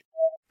Moody.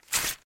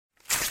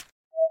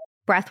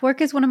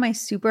 Breathwork is one of my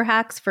super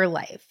hacks for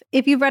life.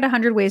 If you've read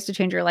 100 Ways to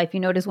Change Your Life, you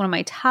know it is one of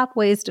my top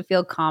ways to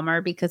feel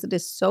calmer because it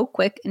is so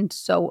quick and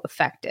so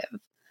effective.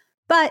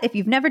 But if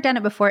you've never done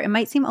it before, it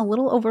might seem a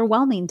little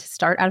overwhelming to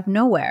start out of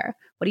nowhere.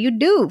 What do you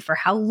do? For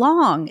how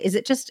long? Is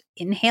it just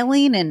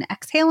inhaling and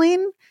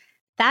exhaling?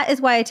 That is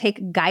why I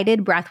take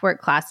guided breathwork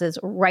classes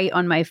right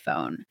on my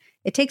phone.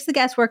 It takes the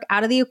guesswork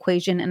out of the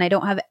equation and I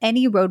don't have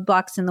any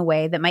roadblocks in the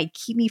way that might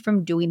keep me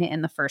from doing it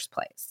in the first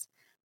place.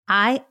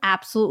 I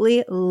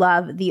absolutely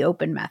love the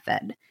Open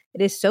method.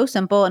 It is so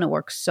simple and it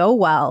works so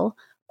well.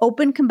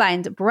 Open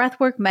combines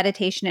breathwork,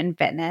 meditation, and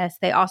fitness.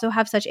 They also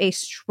have such a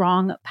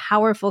strong,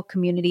 powerful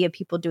community of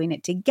people doing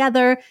it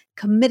together,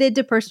 committed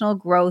to personal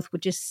growth,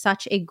 which is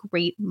such a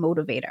great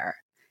motivator.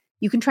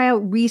 You can try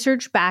out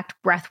research-backed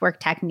breathwork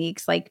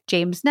techniques like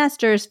James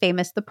Nestor's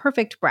famous The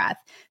Perfect Breath,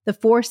 the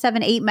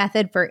 4-7-8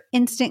 method for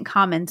instant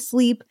calm and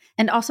sleep,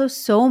 and also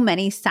so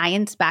many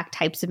science-backed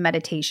types of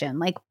meditation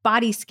like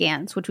body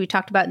scans, which we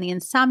talked about in the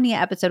insomnia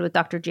episode with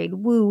Dr. Jade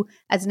Wu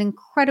as an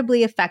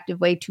incredibly effective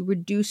way to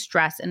reduce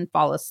stress and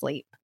fall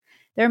asleep.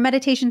 There are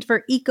meditations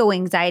for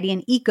eco-anxiety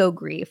and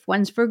eco-grief,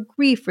 ones for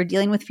grief, for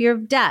dealing with fear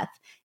of death.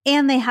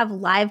 And they have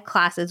live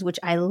classes, which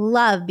I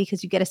love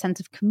because you get a sense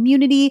of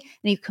community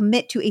and you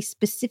commit to a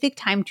specific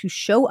time to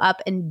show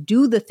up and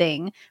do the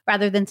thing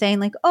rather than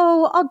saying like,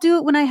 oh, I'll do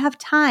it when I have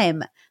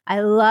time. I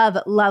love,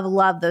 love,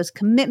 love those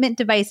commitment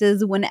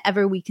devices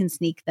whenever we can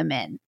sneak them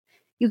in.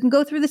 You can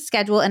go through the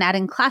schedule and add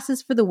in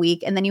classes for the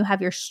week, and then you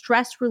have your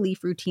stress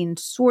relief routine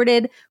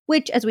sorted,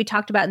 which, as we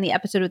talked about in the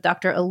episode with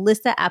Dr.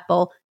 Alyssa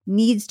Epple,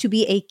 needs to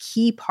be a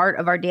key part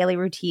of our daily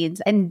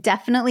routines, and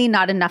definitely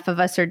not enough of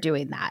us are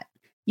doing that.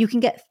 You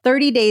can get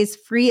 30 days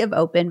free of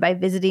Open by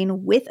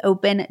visiting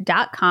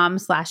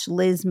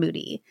withopen.com/Liz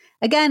Moody.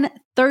 Again,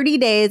 30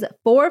 days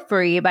for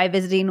free by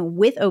visiting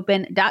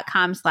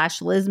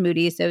withopen.com/Liz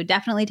Moody. So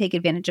definitely take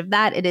advantage of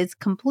that. It is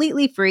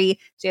completely free,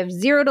 so you have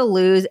zero to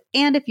lose.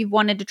 And if you've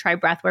wanted to try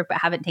breathwork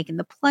but haven't taken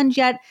the plunge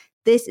yet,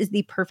 this is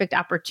the perfect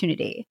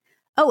opportunity.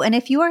 Oh, and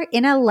if you are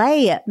in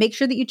LA, make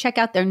sure that you check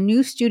out their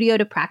new studio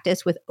to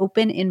practice with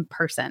Open in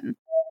person.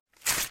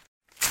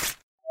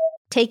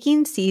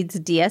 Taking Seed's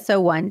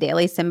DS-01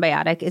 Daily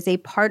Symbiotic is a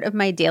part of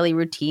my daily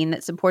routine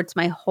that supports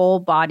my whole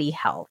body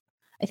health.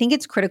 I think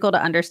it's critical to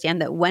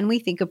understand that when we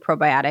think of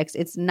probiotics,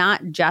 it's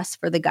not just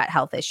for the gut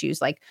health issues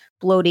like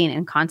bloating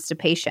and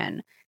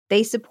constipation.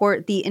 They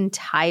support the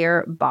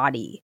entire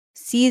body.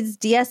 Seed's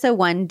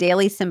DS-01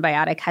 Daily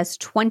Symbiotic has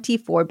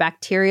 24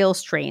 bacterial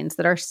strains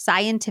that are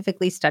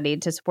scientifically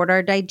studied to support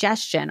our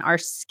digestion, our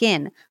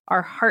skin,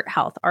 our heart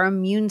health, our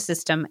immune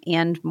system,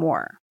 and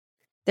more.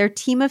 Their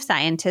team of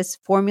scientists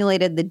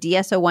formulated the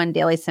DS-01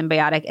 Daily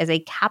Symbiotic as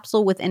a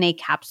capsule within a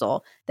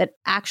capsule that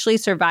actually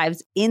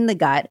survives in the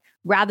gut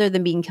rather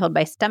than being killed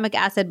by stomach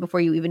acid before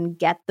you even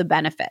get the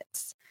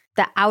benefits.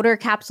 The outer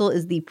capsule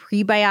is the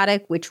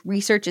prebiotic, which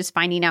research is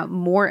finding out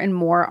more and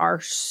more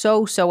are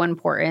so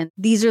important.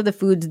 These are the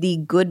foods the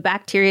good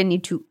bacteria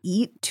need to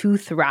eat to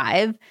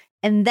thrive.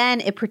 And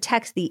then it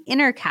protects the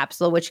inner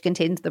capsule, which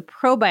contains the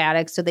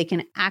probiotics so they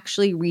can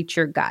actually reach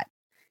your gut.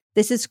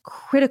 This is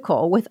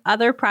critical. With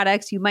other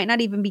products, you might not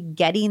even be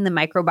getting the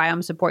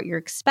microbiome support you're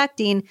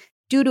expecting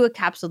due to a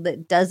capsule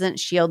that doesn't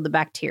shield the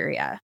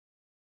bacteria.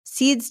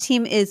 Seed's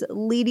team is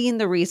leading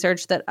the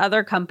research that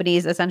other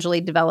companies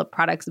essentially develop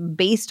products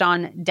based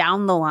on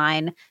down the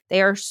line.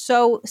 They are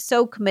so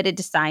committed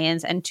to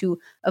science and to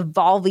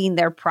evolving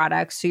their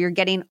products, so you're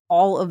getting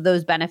all of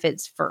those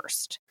benefits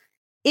first.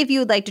 If you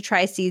would like to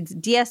try Seed's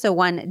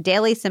DS-01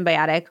 Daily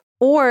Symbiotic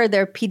or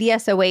their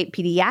PDS-08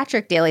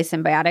 Pediatric Daily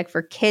Symbiotic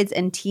for kids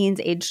and teens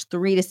aged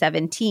 3 to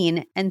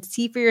 17 and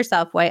see for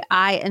yourself why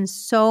I and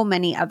so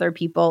many other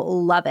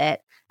people love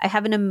it, I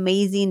have an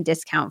amazing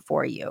discount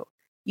for you.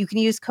 You can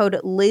use code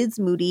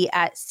LizMoody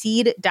at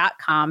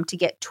seed.com to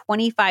get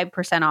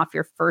 25% off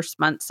your first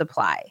month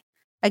supply.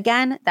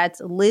 Again,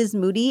 that's Liz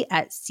Moody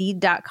at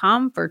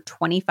seed.com for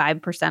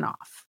 25%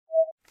 off.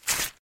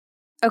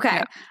 Okay.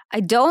 Yeah. I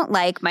don't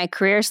like my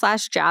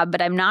career/job,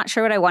 but I'm not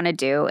sure what I want to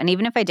do. And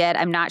even if I did,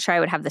 I'm not sure I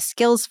would have the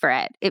skills for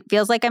it. It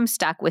feels like I'm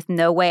stuck with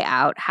no way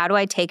out. How do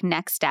I take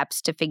next steps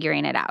to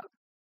figuring it out?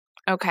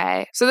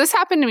 Okay. So this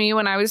happened to me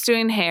when I was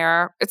doing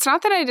hair. It's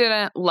not that I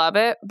didn't love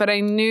it, but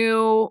I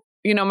knew,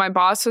 my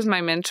boss was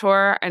my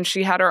mentor and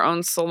she had her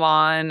own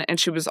salon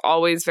and she was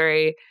always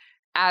very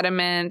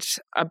adamant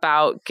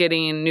about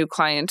getting new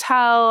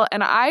clientele.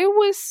 And I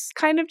was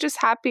kind of just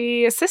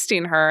happy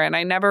assisting her. And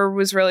I never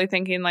was really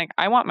thinking like,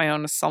 I want my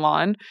own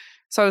salon.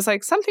 So I was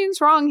like,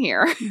 something's wrong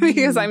here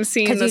because I'm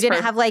seeing this. Because you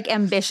didn't have like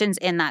ambitions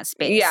in that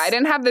space. Yeah, I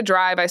didn't have the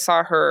drive I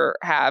saw her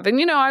have.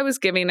 And, I was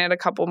giving it a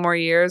couple more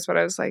years, but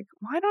I was like,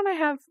 why don't I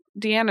have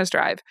Deanna's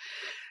drive?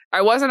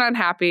 I wasn't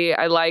unhappy.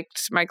 I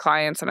liked my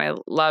clients and I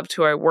loved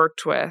who I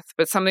worked with,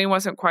 but something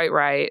wasn't quite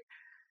right.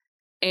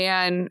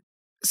 And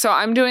so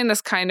I'm doing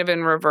this kind of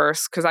in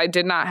reverse because I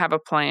did not have a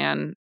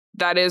plan.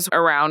 That is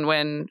around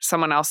when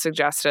someone else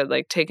suggested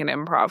like take an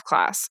improv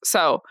class.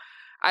 So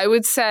I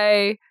would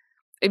say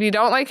if you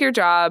don't like your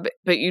job,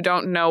 but you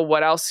don't know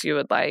what else you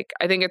would like,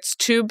 I think it's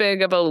too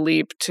big of a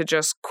leap to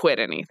just quit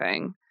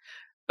anything.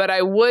 But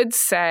I would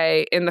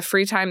say in the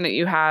free time that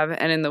you have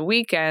and in the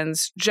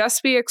weekends,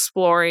 just be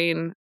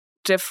exploring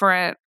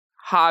different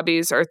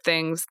hobbies or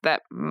things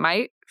that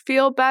might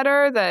feel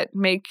better, that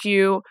make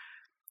you,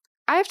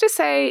 I have to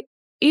say,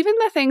 even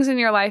the things in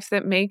your life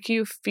that make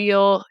you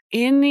feel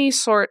any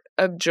sort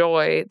of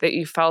joy that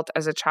you felt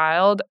as a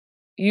child,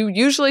 you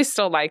usually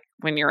still like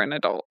when you're an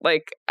adult.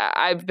 Like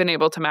I've been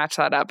able to match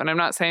that up. And I'm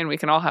not saying we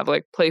can all have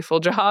like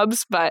playful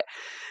jobs, but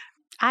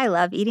I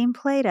love eating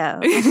Play-Doh.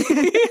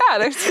 Yeah,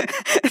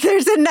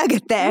 there's a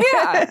nugget there.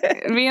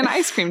 Yeah, be an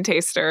ice cream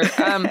taster.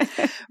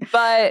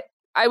 But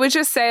I would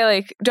just say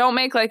like, don't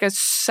make like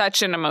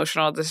such an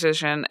emotional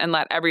decision and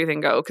let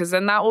everything go, because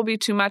then that will be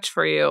too much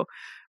for you.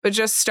 But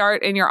just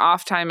start in your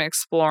off time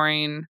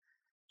exploring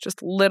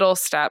just little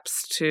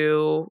steps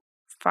to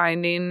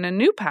finding a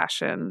new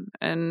passion.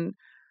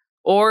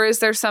 Or is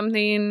there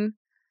something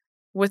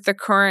with the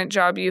current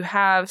job you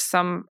have,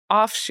 some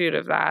offshoot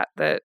of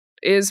that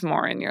is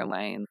more in your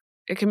lane?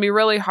 It can be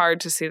really hard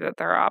to see that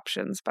there are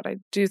options, but I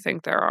do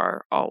think there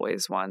are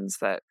always ones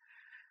that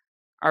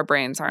our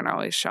brains aren't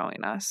always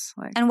showing us.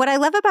 And what I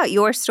love about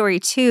your story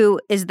too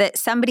is that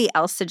somebody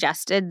else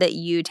suggested that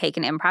you take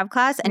an improv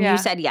class and you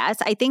said yes.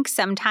 I think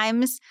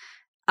sometimes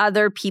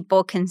other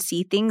people can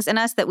see things in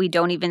us that we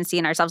don't even see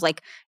in ourselves.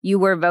 Like you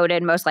were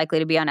voted most likely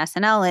to be on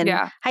SNL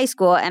in high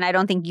school. And I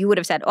don't think you would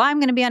have said, oh, I'm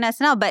going to be on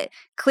SNL. But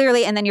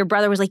clearly, and then your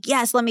brother was like,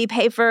 yes, let me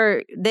pay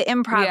for the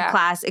improv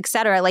class, et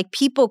cetera. Like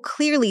people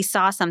clearly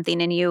saw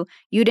something in you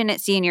didn't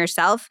see in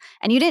yourself.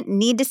 And you didn't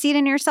need to see it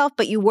in yourself,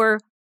 but you were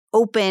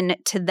open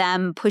to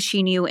them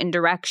pushing you in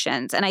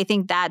directions. And I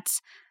think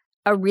that's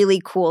a really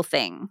cool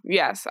thing.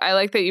 Yes, I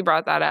like that you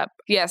brought that up.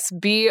 Yes,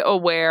 be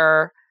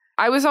aware.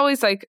 I was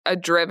always like a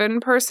driven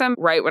person.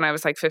 Right when I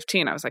was like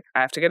 15, I was like,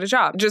 I have to get a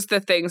job. Just the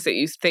things that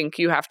you think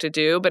you have to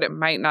do, but it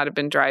might not have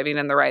been driving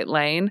in the right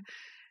lane.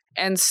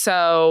 And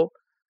so,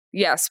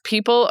 yes,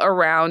 people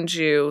around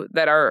you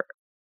that are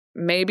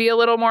maybe a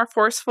little more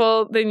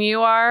forceful than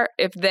you are,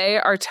 if they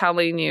are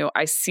telling you,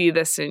 I see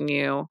this in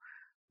you,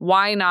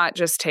 why not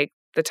just take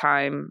the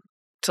time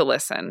to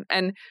listen?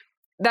 And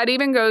that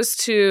even goes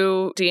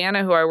to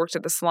Deanna, who I worked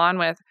at the salon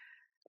with.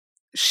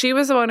 She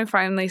was the one who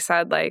finally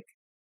said, like,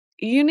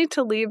 you need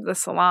to leave the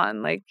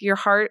salon. Like, your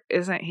heart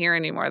isn't here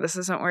anymore. This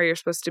isn't where you're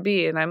supposed to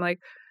be. And I'm like,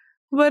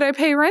 but I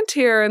pay rent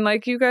here and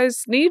like, you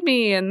guys need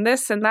me and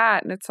this and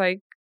that. And it's like,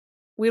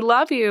 we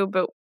love you,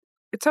 but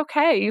it's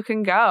okay. You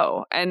can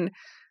go. And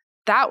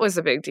that was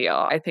a big deal.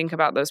 I think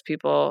about those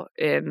people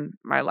in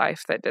my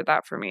life that did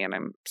that for me. And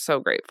I'm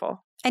so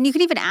grateful. And you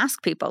can even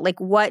ask people, like,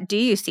 what do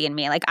you see in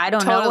me? Like, I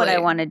don't know what I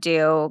want to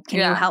do. Can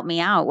you help me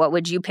out? What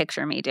would you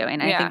picture me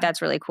doing? I think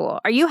that's really cool.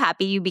 Are you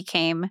happy you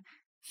became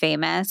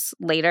famous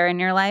later in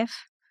your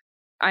life?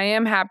 I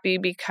am happy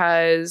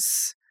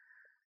because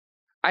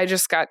I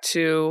just got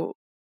to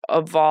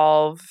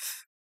evolve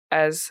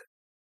as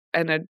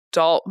an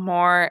adult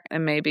more,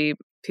 and maybe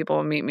people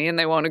will meet me and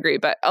they won't agree.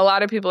 But a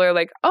lot of people are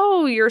like,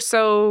 oh, you're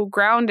so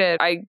grounded.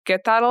 I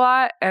get that a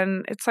lot.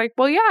 And it's like,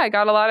 well, yeah, I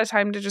got a lot of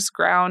time to just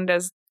ground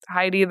as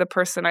Heidi, the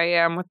person I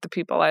am with the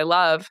people I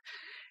love.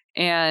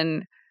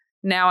 And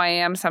now I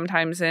am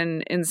sometimes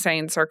in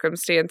insane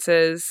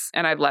circumstances,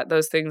 and I've let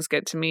those things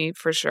get to me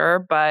for sure.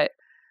 But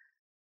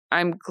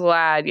I'm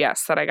glad,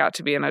 yes, that I got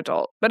to be an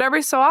adult. But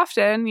every so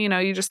often,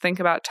 you just think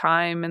about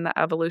time and the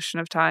evolution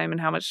of time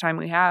and how much time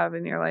we have.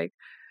 And you're like,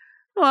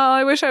 well,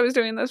 I wish I was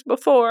doing this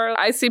before.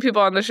 I see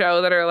people on the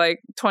show that are like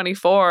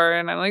 24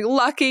 and I'm like,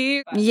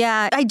 lucky.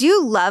 Yeah. I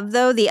do love,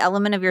 though, the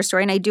element of your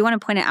story. And I do want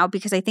to point it out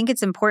because I think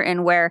it's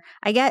important where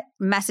I get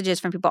messages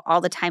from people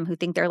all the time who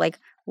think their like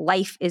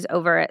life is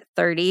over at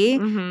 30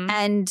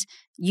 and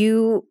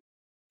you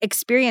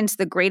experience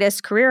the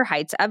greatest career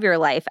heights of your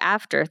life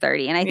after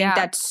 30. And I think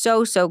that's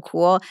so, so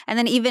cool. And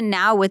then even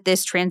now with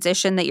this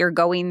transition that you're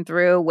going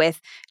through with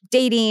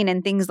dating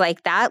and things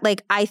like that,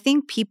 like I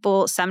think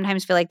people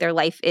sometimes feel like their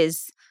life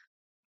is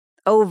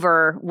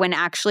over when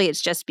actually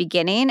it's just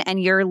beginning and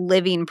you're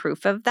living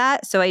proof of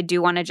that. So I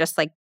do want to just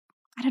like,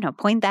 I don't know,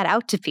 point that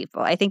out to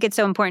people. I think it's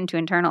so important to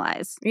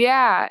internalize.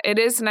 Yeah, it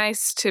is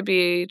nice to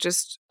be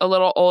just a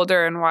little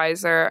older and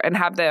wiser and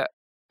have the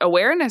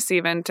awareness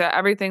even to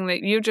everything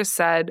that you just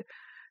said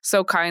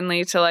so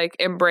kindly to like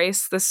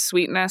embrace the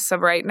sweetness of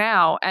right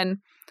now. And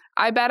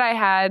I bet I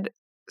had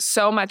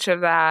so much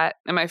of that.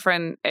 And my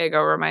friend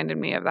Ego reminded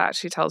me of that.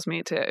 She tells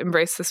me to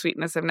embrace the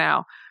sweetness of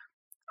now.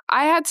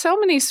 I had so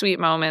many sweet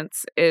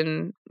moments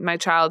in my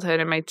childhood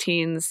and my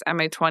teens and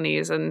my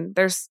 20s. And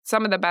there's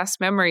some of the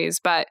best memories,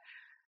 but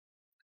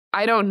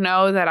I don't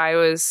know that I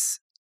was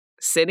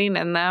sitting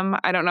in them.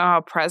 I don't know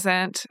how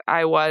present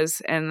I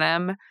was in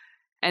them.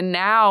 And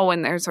now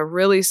when there's a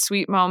really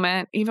sweet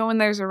moment, even when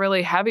there's a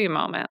really heavy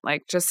moment,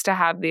 like just to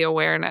have the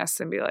awareness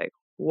and be like,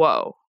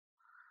 whoa,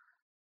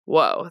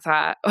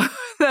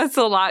 that's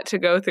a lot to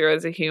go through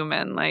as a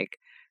human, like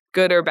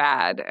good or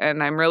bad.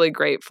 And I'm really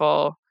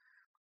grateful,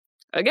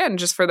 again,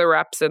 just for the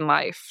reps in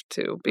life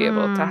to be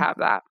able to have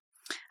that.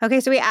 Okay,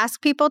 so we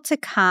ask people to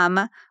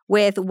come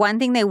with one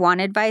thing they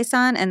want advice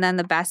on and then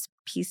the best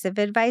piece of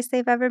advice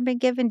they've ever been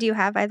given. Do you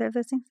have either of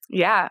those things?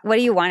 Yeah. What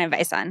do you want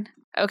advice on?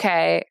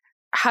 Okay.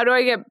 How do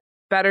I get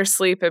better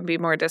sleep and be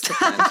more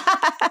disciplined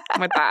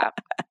with that?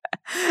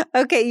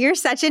 Okay, you're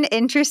such an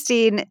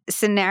interesting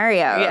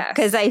scenario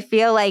because I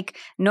feel like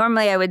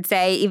normally I would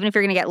say even if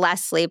you're going to get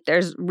less sleep,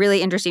 there's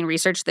really interesting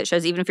research that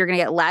shows even if you're going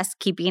to get less,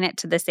 keeping it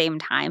to the same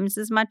times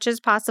as much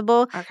as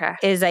possible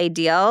is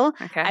ideal.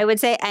 Okay. I would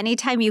say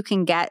anytime you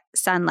can get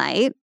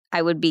sunlight,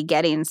 I would be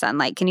getting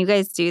sunlight. Can you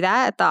guys do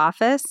that at the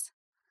office?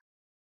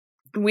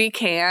 We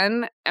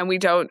can, and we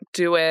don't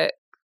do it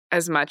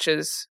as much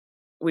as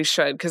we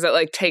should because it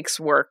like takes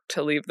work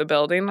to leave the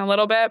building a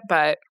little bit,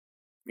 but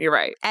you're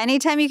right.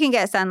 Anytime you can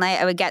get sunlight,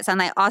 I would get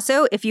sunlight.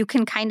 Also, if you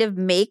can kind of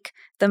make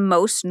the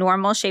most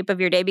normal shape of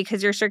your day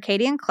because your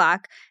circadian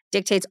clock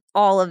dictates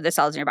all of the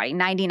cells in your body,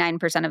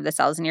 99% of the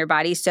cells in your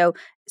body. So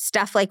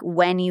stuff like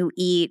when you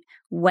eat,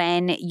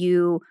 when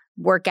you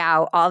work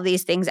out, all of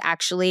these things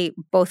actually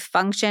both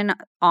function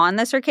on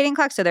the circadian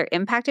clock. So they're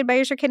impacted by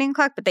your circadian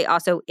clock, but they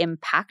also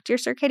impact your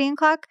circadian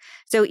clock.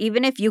 So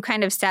even if you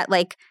kind of set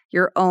like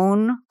your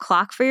own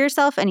clock for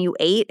yourself and you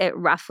ate at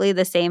roughly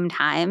the same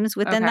times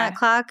within that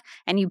clock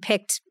and you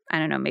picked, I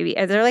don't know, maybe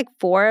are there like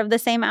 4 of the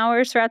same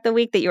hours throughout the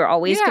week that you're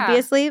always could be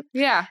asleep?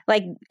 Yeah.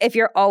 Like if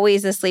you're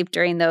always asleep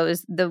during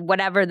those, the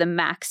whatever the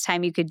max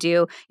time you could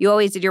do, you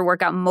always did your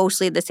workout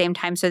mostly at the same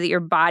time so that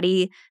your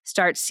body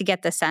starts to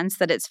get the sense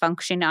that it's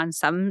functioning on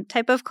some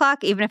type of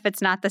clock, even if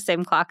it's not the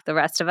same clock the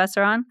rest of us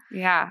are on.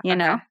 Yeah. You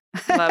know?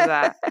 Love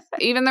that.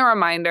 Even the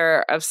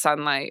reminder of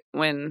sunlight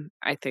when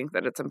I think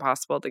that it's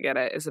impossible to get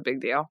it is a big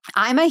deal.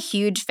 I'm a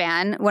huge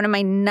fan. One of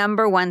my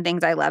number one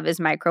things I love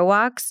is micro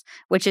walks,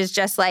 which is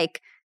just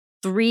like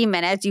 3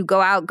 minutes. You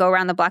go out, go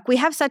around the block. We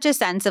have such a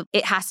sense of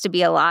it has to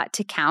be a lot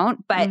to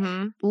count, but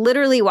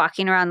literally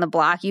walking around the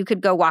block, you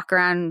could go walk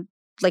around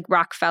like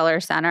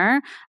Rockefeller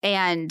Center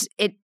and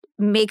it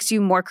makes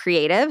you more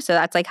creative. So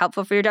that's like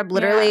helpful for your job.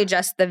 Literally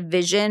just the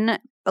vision,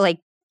 like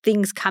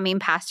things coming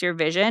past your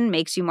vision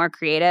makes you more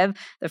creative.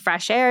 The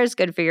fresh air is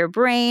good for your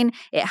brain.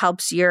 It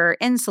helps your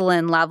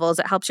insulin levels.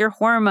 It helps your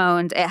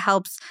hormones. It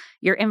helps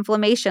your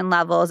inflammation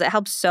levels. It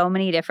helps so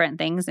many different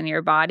things in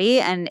your body.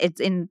 And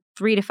it's in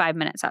 3 to 5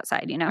 minutes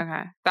outside, you know?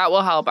 Okay. That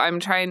will help. I'm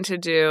trying to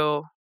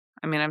do,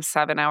 I'm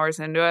 7 hours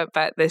into it,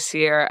 but this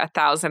year,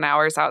 1,000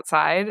 hours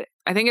outside.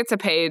 I think it's a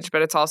page,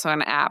 but it's also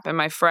an app. And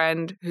my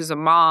friend who's a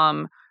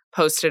mom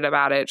posted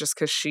about it just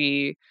because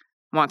she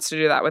wants to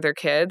do that with her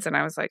kids. And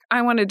I was like,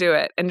 I want to do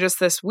it. And just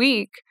this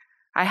week,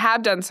 I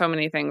have done so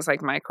many things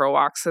like micro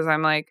walks because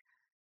I'm like,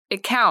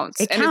 it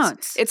counts. It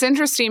counts. It's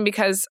interesting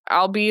because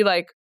I'll be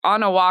like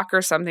on a walk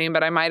or something,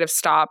 but I might have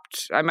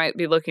stopped. I might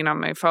be looking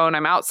on my phone.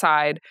 I'm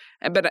outside.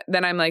 But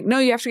then I'm like, no,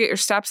 you have to get your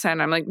steps in.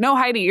 I'm like, no,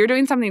 Heidi, you're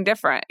doing something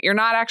different. You're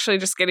not actually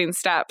just getting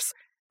steps.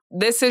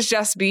 This is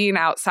just being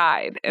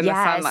outside in the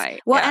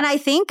sunlight. Well, and I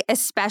think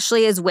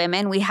especially as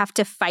women, we have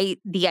to fight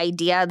the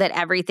idea that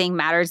everything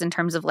matters in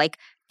terms of like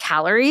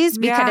calories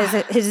because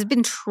it has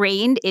been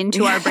trained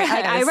into our brain.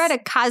 Like I read a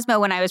Cosmo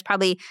when I was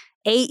probably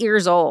 8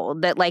 years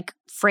old that like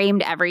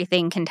framed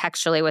everything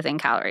contextually within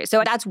calories.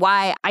 So that's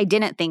why I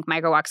didn't think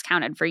micro walks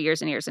counted for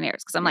years and years and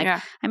years because I'm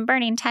like, I'm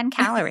burning 10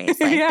 calories.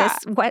 Like this,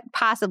 what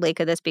possibly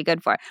could this be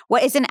good for?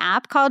 What is an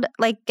app called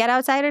like Get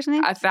Outside or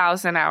something?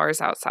 1,000 hours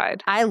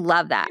outside. I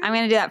love that. I'm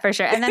going to do that for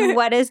sure. And then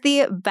what is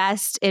the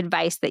best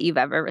advice that you've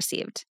ever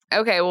received?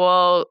 Okay,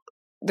 well,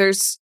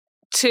 there's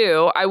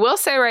 2. I will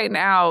say right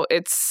now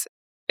it's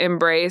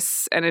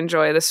embrace and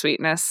enjoy the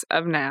sweetness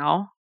of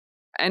now.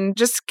 And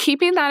just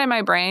keeping that in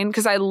my brain,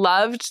 because I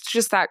loved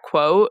just that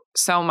quote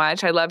so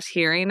much. I loved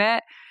hearing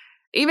it.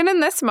 Even in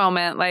this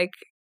moment, like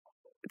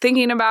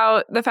thinking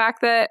about the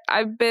fact that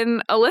I've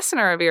been a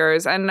listener of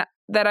yours and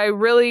that I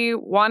really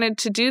wanted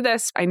to do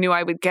this. I knew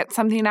I would get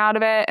something out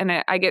of it.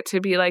 And I get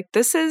to be like,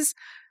 this is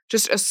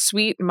just a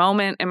sweet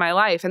moment in my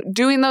life. And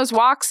doing those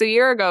walks a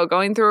year ago,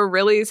 going through a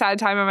really sad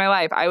time in my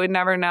life, I would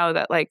never know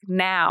that like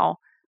now,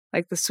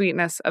 like the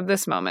sweetness of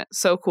this moment.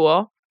 So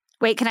cool.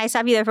 Wait, can I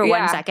stop you there for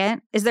 1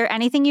 second? Is there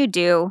anything you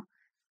do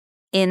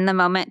in the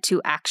moment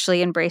to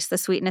actually embrace the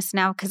sweetness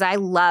now? Because I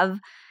love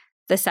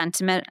the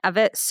sentiment of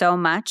it so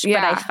much, but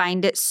I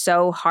find it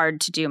so hard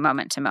to do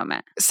moment to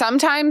moment.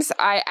 Sometimes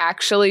I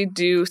actually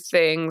do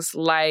things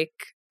like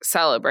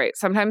celebrate.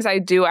 Sometimes I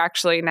do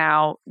actually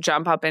now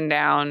jump up and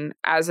down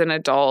as an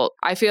adult.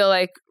 I feel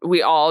like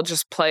we all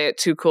just play it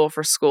too cool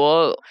for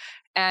school.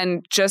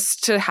 And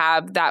just to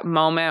have that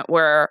moment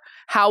where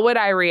how would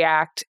I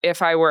react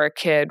if I were a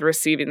kid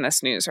receiving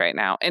this news right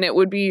now? And it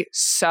would be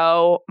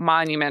so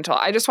monumental.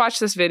 I just watched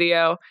this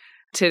video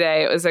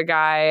today. It was a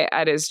guy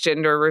at his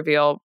gender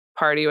reveal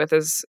party with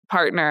his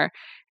partner.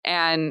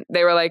 And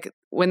they were like,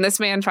 when this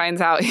man finds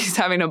out he's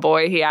having a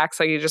boy, he acts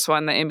like he just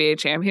won the NBA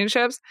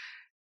championships.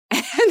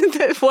 And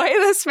the way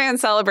this man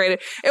celebrated,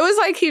 it was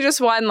like he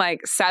just won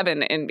like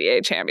 7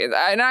 NBA champions.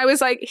 And I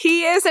was like,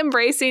 he is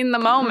embracing the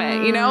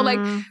moment, you know, like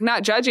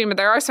not judging, but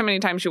there are so many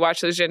times you watch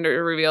those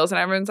gender reveals and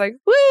everyone's like,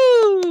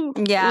 woo,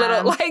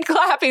 little like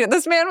clapping.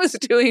 This man was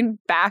doing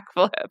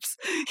backflips.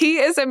 He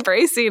is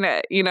embracing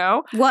it, you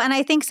know? Well, and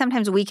I think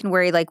sometimes we can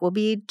worry like we'll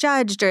be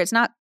judged or it's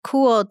not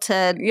cool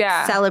to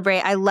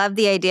celebrate. I love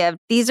the idea of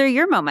these are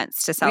your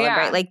moments to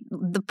celebrate. Like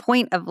the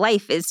point of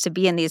life is to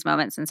be in these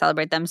moments and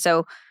celebrate them.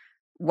 So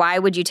why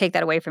would you take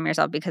that away from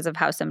yourself because of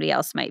how somebody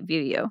else might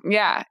view you?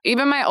 Yeah.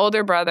 Even my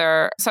older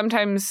brother,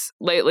 sometimes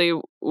lately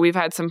we've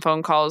had some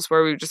phone calls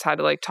where we've just had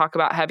to like talk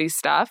about heavy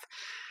stuff.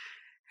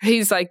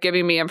 He's like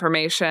giving me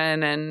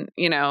information and,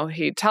 you know,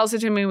 he tells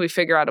it to me. We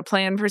figure out a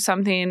plan for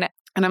something.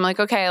 And I'm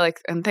like, okay,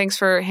 like, and thanks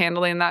for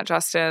handling that,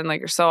 Justin. Like,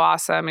 you're so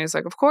awesome. And he's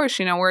like, of course,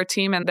 you know, we're a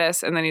team in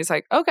this. And then he's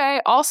like,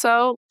 okay,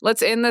 also,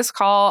 let's end this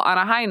call on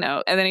a high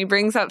note. And then he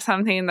brings up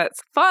something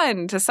that's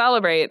fun to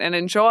celebrate and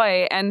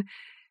enjoy. And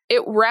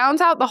it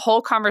rounds out the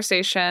whole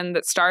conversation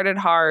that started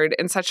hard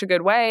in such a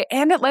good way.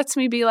 And it lets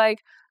me be like,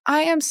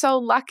 I am so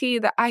lucky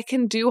that I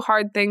can do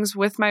hard things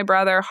with my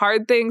brother,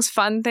 hard things,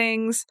 fun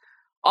things,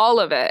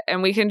 all of it.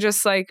 And we can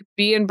just like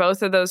be in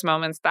both of those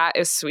moments. That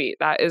is sweet.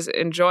 That is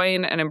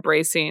enjoying and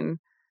embracing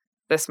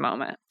this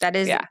moment. That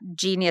is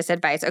genius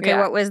advice. Okay,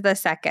 what was the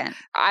second?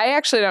 I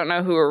actually don't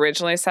know who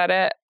originally said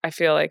it. I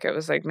feel like it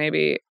was like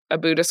maybe a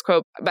Buddhist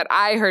quote, but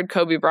I heard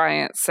Kobe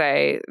Bryant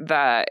say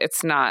that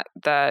it's not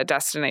the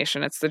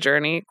destination, it's the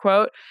journey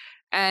quote.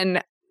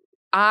 And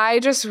I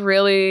just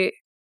really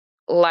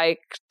like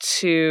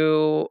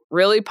to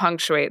really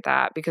punctuate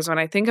that because when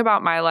I think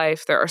about my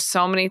life, there are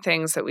so many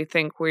things that we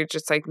think we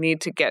just like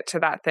need to get to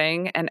that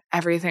thing and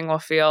everything will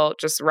feel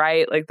just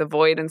right. Like the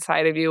void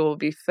inside of you will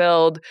be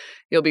filled.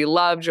 You'll be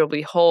loved. You'll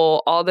be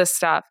whole, all this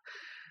stuff.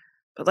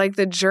 But like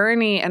the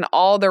journey and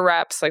all the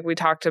reps, like we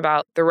talked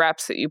about, the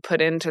reps that you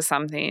put into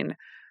something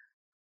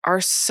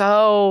are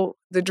so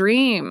the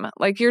dream.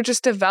 Like you're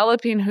just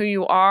developing who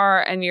you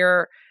are and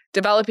you're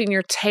developing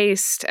your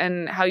taste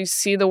and how you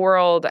see the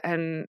world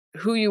and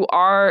who you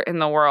are in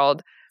the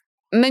world.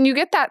 And then you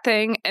get that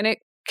thing and it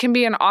can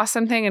be an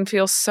awesome thing and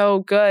feel so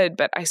good.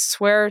 But I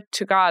swear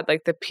to God,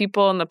 like the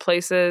people and the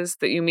places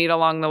that you meet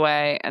along the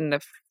way and the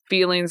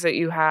feelings that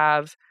you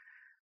have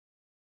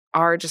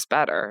are just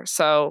better.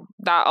 So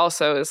that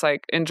also is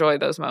like, enjoy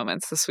those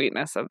moments, the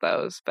sweetness of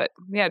those. But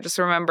yeah, just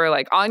remember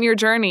like on your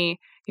journey,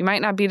 you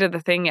might not be to the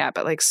thing yet,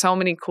 but like so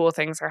many cool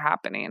things are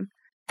happening.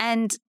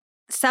 And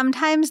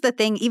sometimes the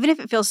thing, even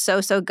if it feels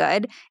so, so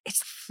good,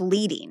 it's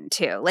fleeting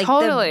too. Like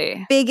totally.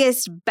 The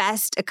biggest,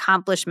 best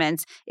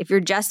accomplishments, if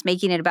you're just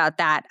making it about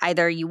that,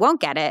 either you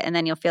won't get it and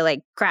then you'll feel like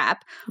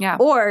crap,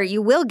 or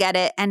you will get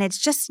it and it's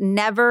just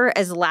never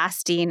as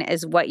lasting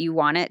as what you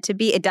want it to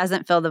be. It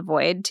doesn't fill the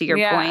void, to your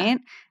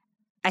point.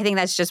 I think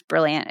that's just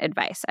brilliant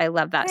advice. I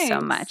love that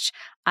so much.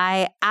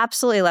 I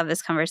absolutely love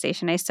this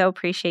conversation. I so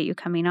appreciate you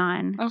coming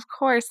on. Of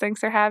course. Thanks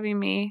for having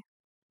me.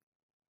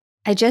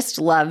 I just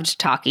loved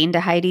talking to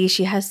Heidi.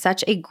 She has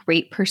such a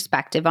great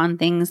perspective on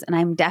things, and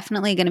I'm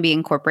definitely going to be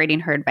incorporating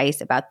her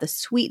advice about the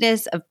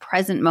sweetness of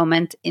present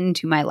moment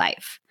into my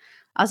life.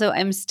 Also,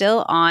 I'm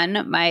still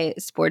on my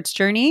sports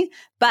journey,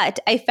 but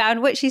I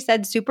found what she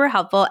said super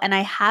helpful, and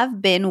I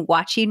have been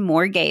watching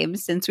more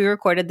games since we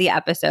recorded the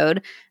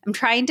episode. I'm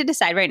trying to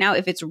decide right now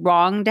if it's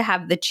wrong to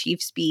have the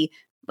Chiefs be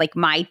like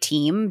my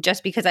team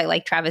just because I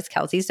like Travis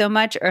Kelce so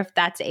much, or if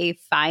that's a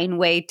fine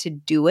way to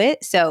do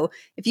it. So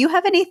if you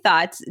have any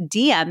thoughts,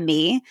 DM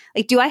me.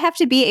 Like, do I have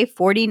to be a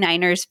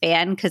 49ers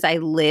fan because I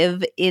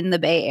live in the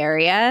Bay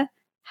Area?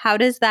 How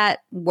does that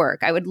work?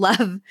 I would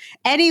love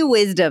any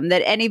wisdom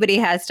that anybody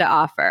has to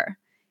offer.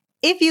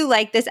 If you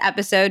like this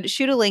episode,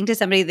 shoot a link to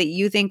somebody that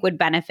you think would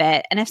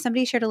benefit. And if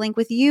somebody shared a link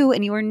with you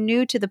and you are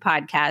new to the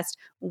podcast,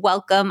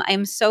 welcome.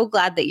 I'm so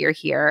glad that you're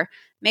here.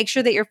 Make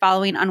sure that you're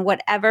following on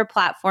whatever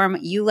platform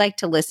you like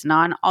to listen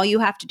on. All you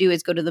have to do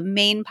is go to the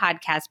main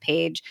podcast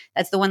page.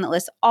 That's the one that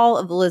lists all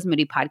of the Liz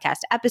Moody podcast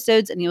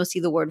episodes, and you'll see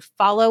the word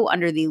follow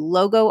under the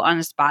logo on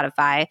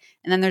Spotify.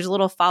 And then there's a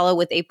little follow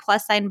with a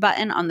plus sign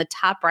button on the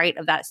top right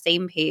of that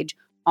same page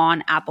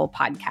on Apple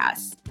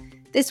Podcasts.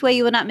 This way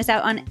you will not miss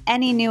out on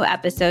any new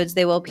episodes.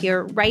 They will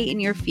appear right in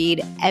your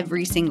feed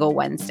every single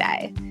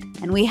Wednesday.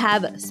 And we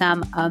have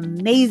some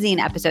amazing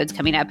episodes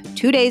coming up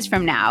 2 days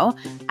from now.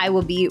 I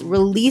will be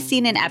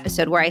releasing an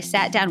episode where I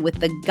sat down with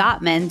the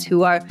Gottmans,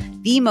 who are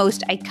the most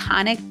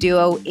iconic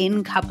duo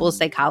in couples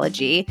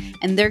psychology,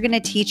 and they're going to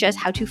teach us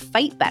how to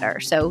fight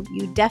better. So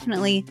you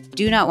definitely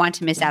do not want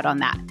to miss out on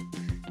that.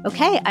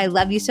 Okay, I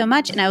love you so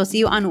much, and I will see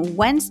you on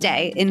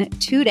Wednesday in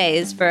 2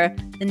 days for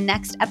the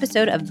next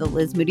episode of the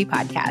Liz Moody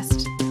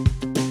Podcast.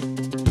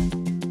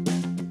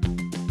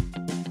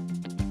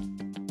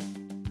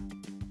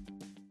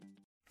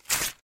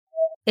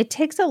 It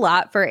takes a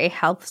lot for a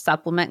health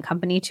supplement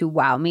company to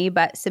wow me,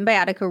 but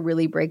Symbiotica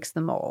really breaks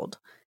the mold.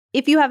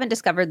 If you haven't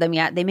discovered them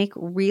yet, they make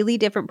really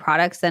different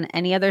products than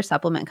any other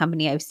supplement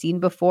company I've seen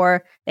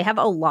before. They have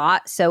a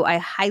lot, so I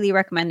highly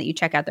recommend that you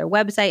check out their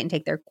website and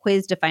take their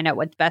quiz to find out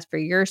what's best for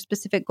your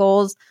specific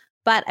goals.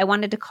 But I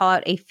wanted to call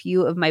out a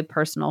few of my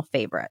personal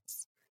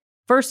favorites.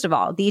 First of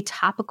all, the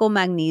topical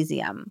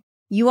magnesium.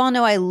 You all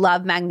know I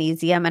love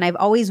magnesium, and I've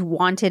always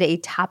wanted a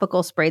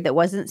topical spray that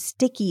wasn't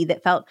sticky,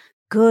 that felt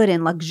good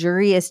and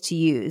luxurious to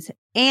use,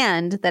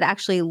 and that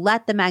actually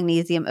let the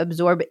magnesium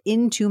absorb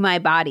into my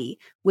body,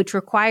 which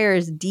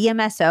requires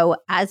DMSO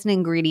as an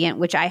ingredient,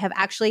 which I have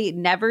actually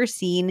never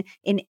seen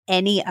in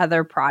any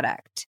other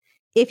product.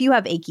 If you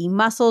have achy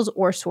muscles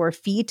or sore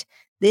feet,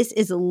 this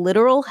is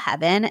literal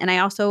heaven, and I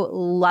also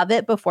love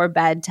it before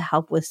bed to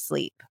help with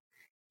sleep.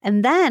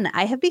 And then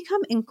I have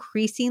become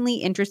increasingly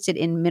interested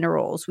in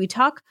minerals. We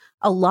talk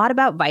a lot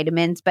about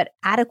vitamins, but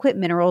adequate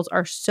minerals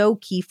are so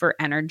key for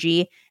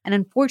energy. And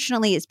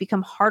unfortunately, it's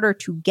become harder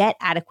to get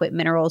adequate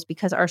minerals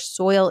because our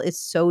soil is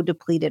so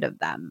depleted of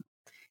them.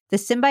 The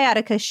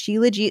Symbiotica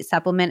Shilajit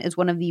supplement is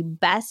one of the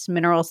best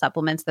mineral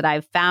supplements that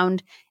I've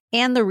found,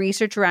 and the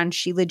research around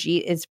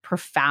Shilajit is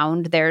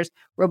profound. There's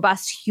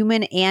robust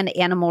human and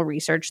animal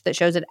research that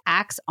shows it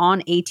acts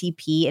on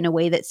ATP in a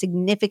way that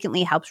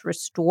significantly helps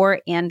restore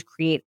and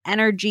create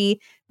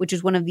energy, which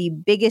is one of the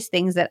biggest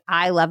things that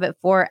I love it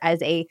for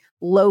as a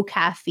low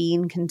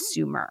caffeine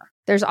consumer.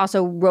 There's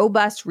also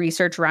robust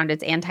research around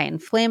its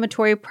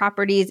anti-inflammatory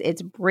properties,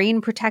 its brain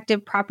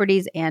protective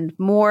properties, and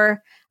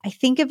more. I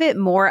think of it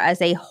more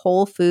as a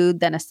whole food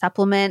than a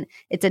supplement.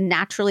 It's a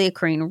naturally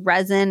occurring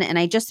resin, and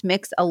I just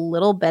mix a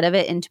little bit of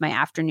it into my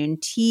afternoon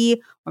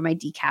tea or my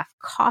decaf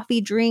coffee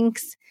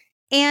drinks.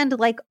 And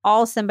like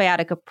all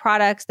Symbiotica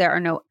products, there are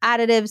no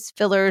additives,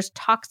 fillers,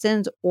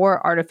 toxins,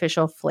 or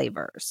artificial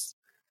flavors.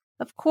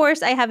 Of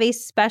course, I have a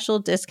special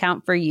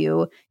discount for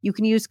you. You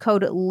can use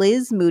code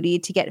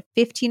LizMoody to get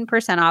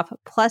 15% off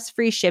plus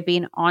free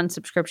shipping on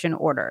subscription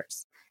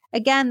orders.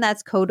 Again,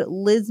 that's code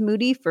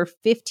LizMoody for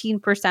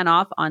 15%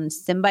 off on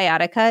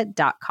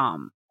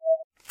Symbiotica.com.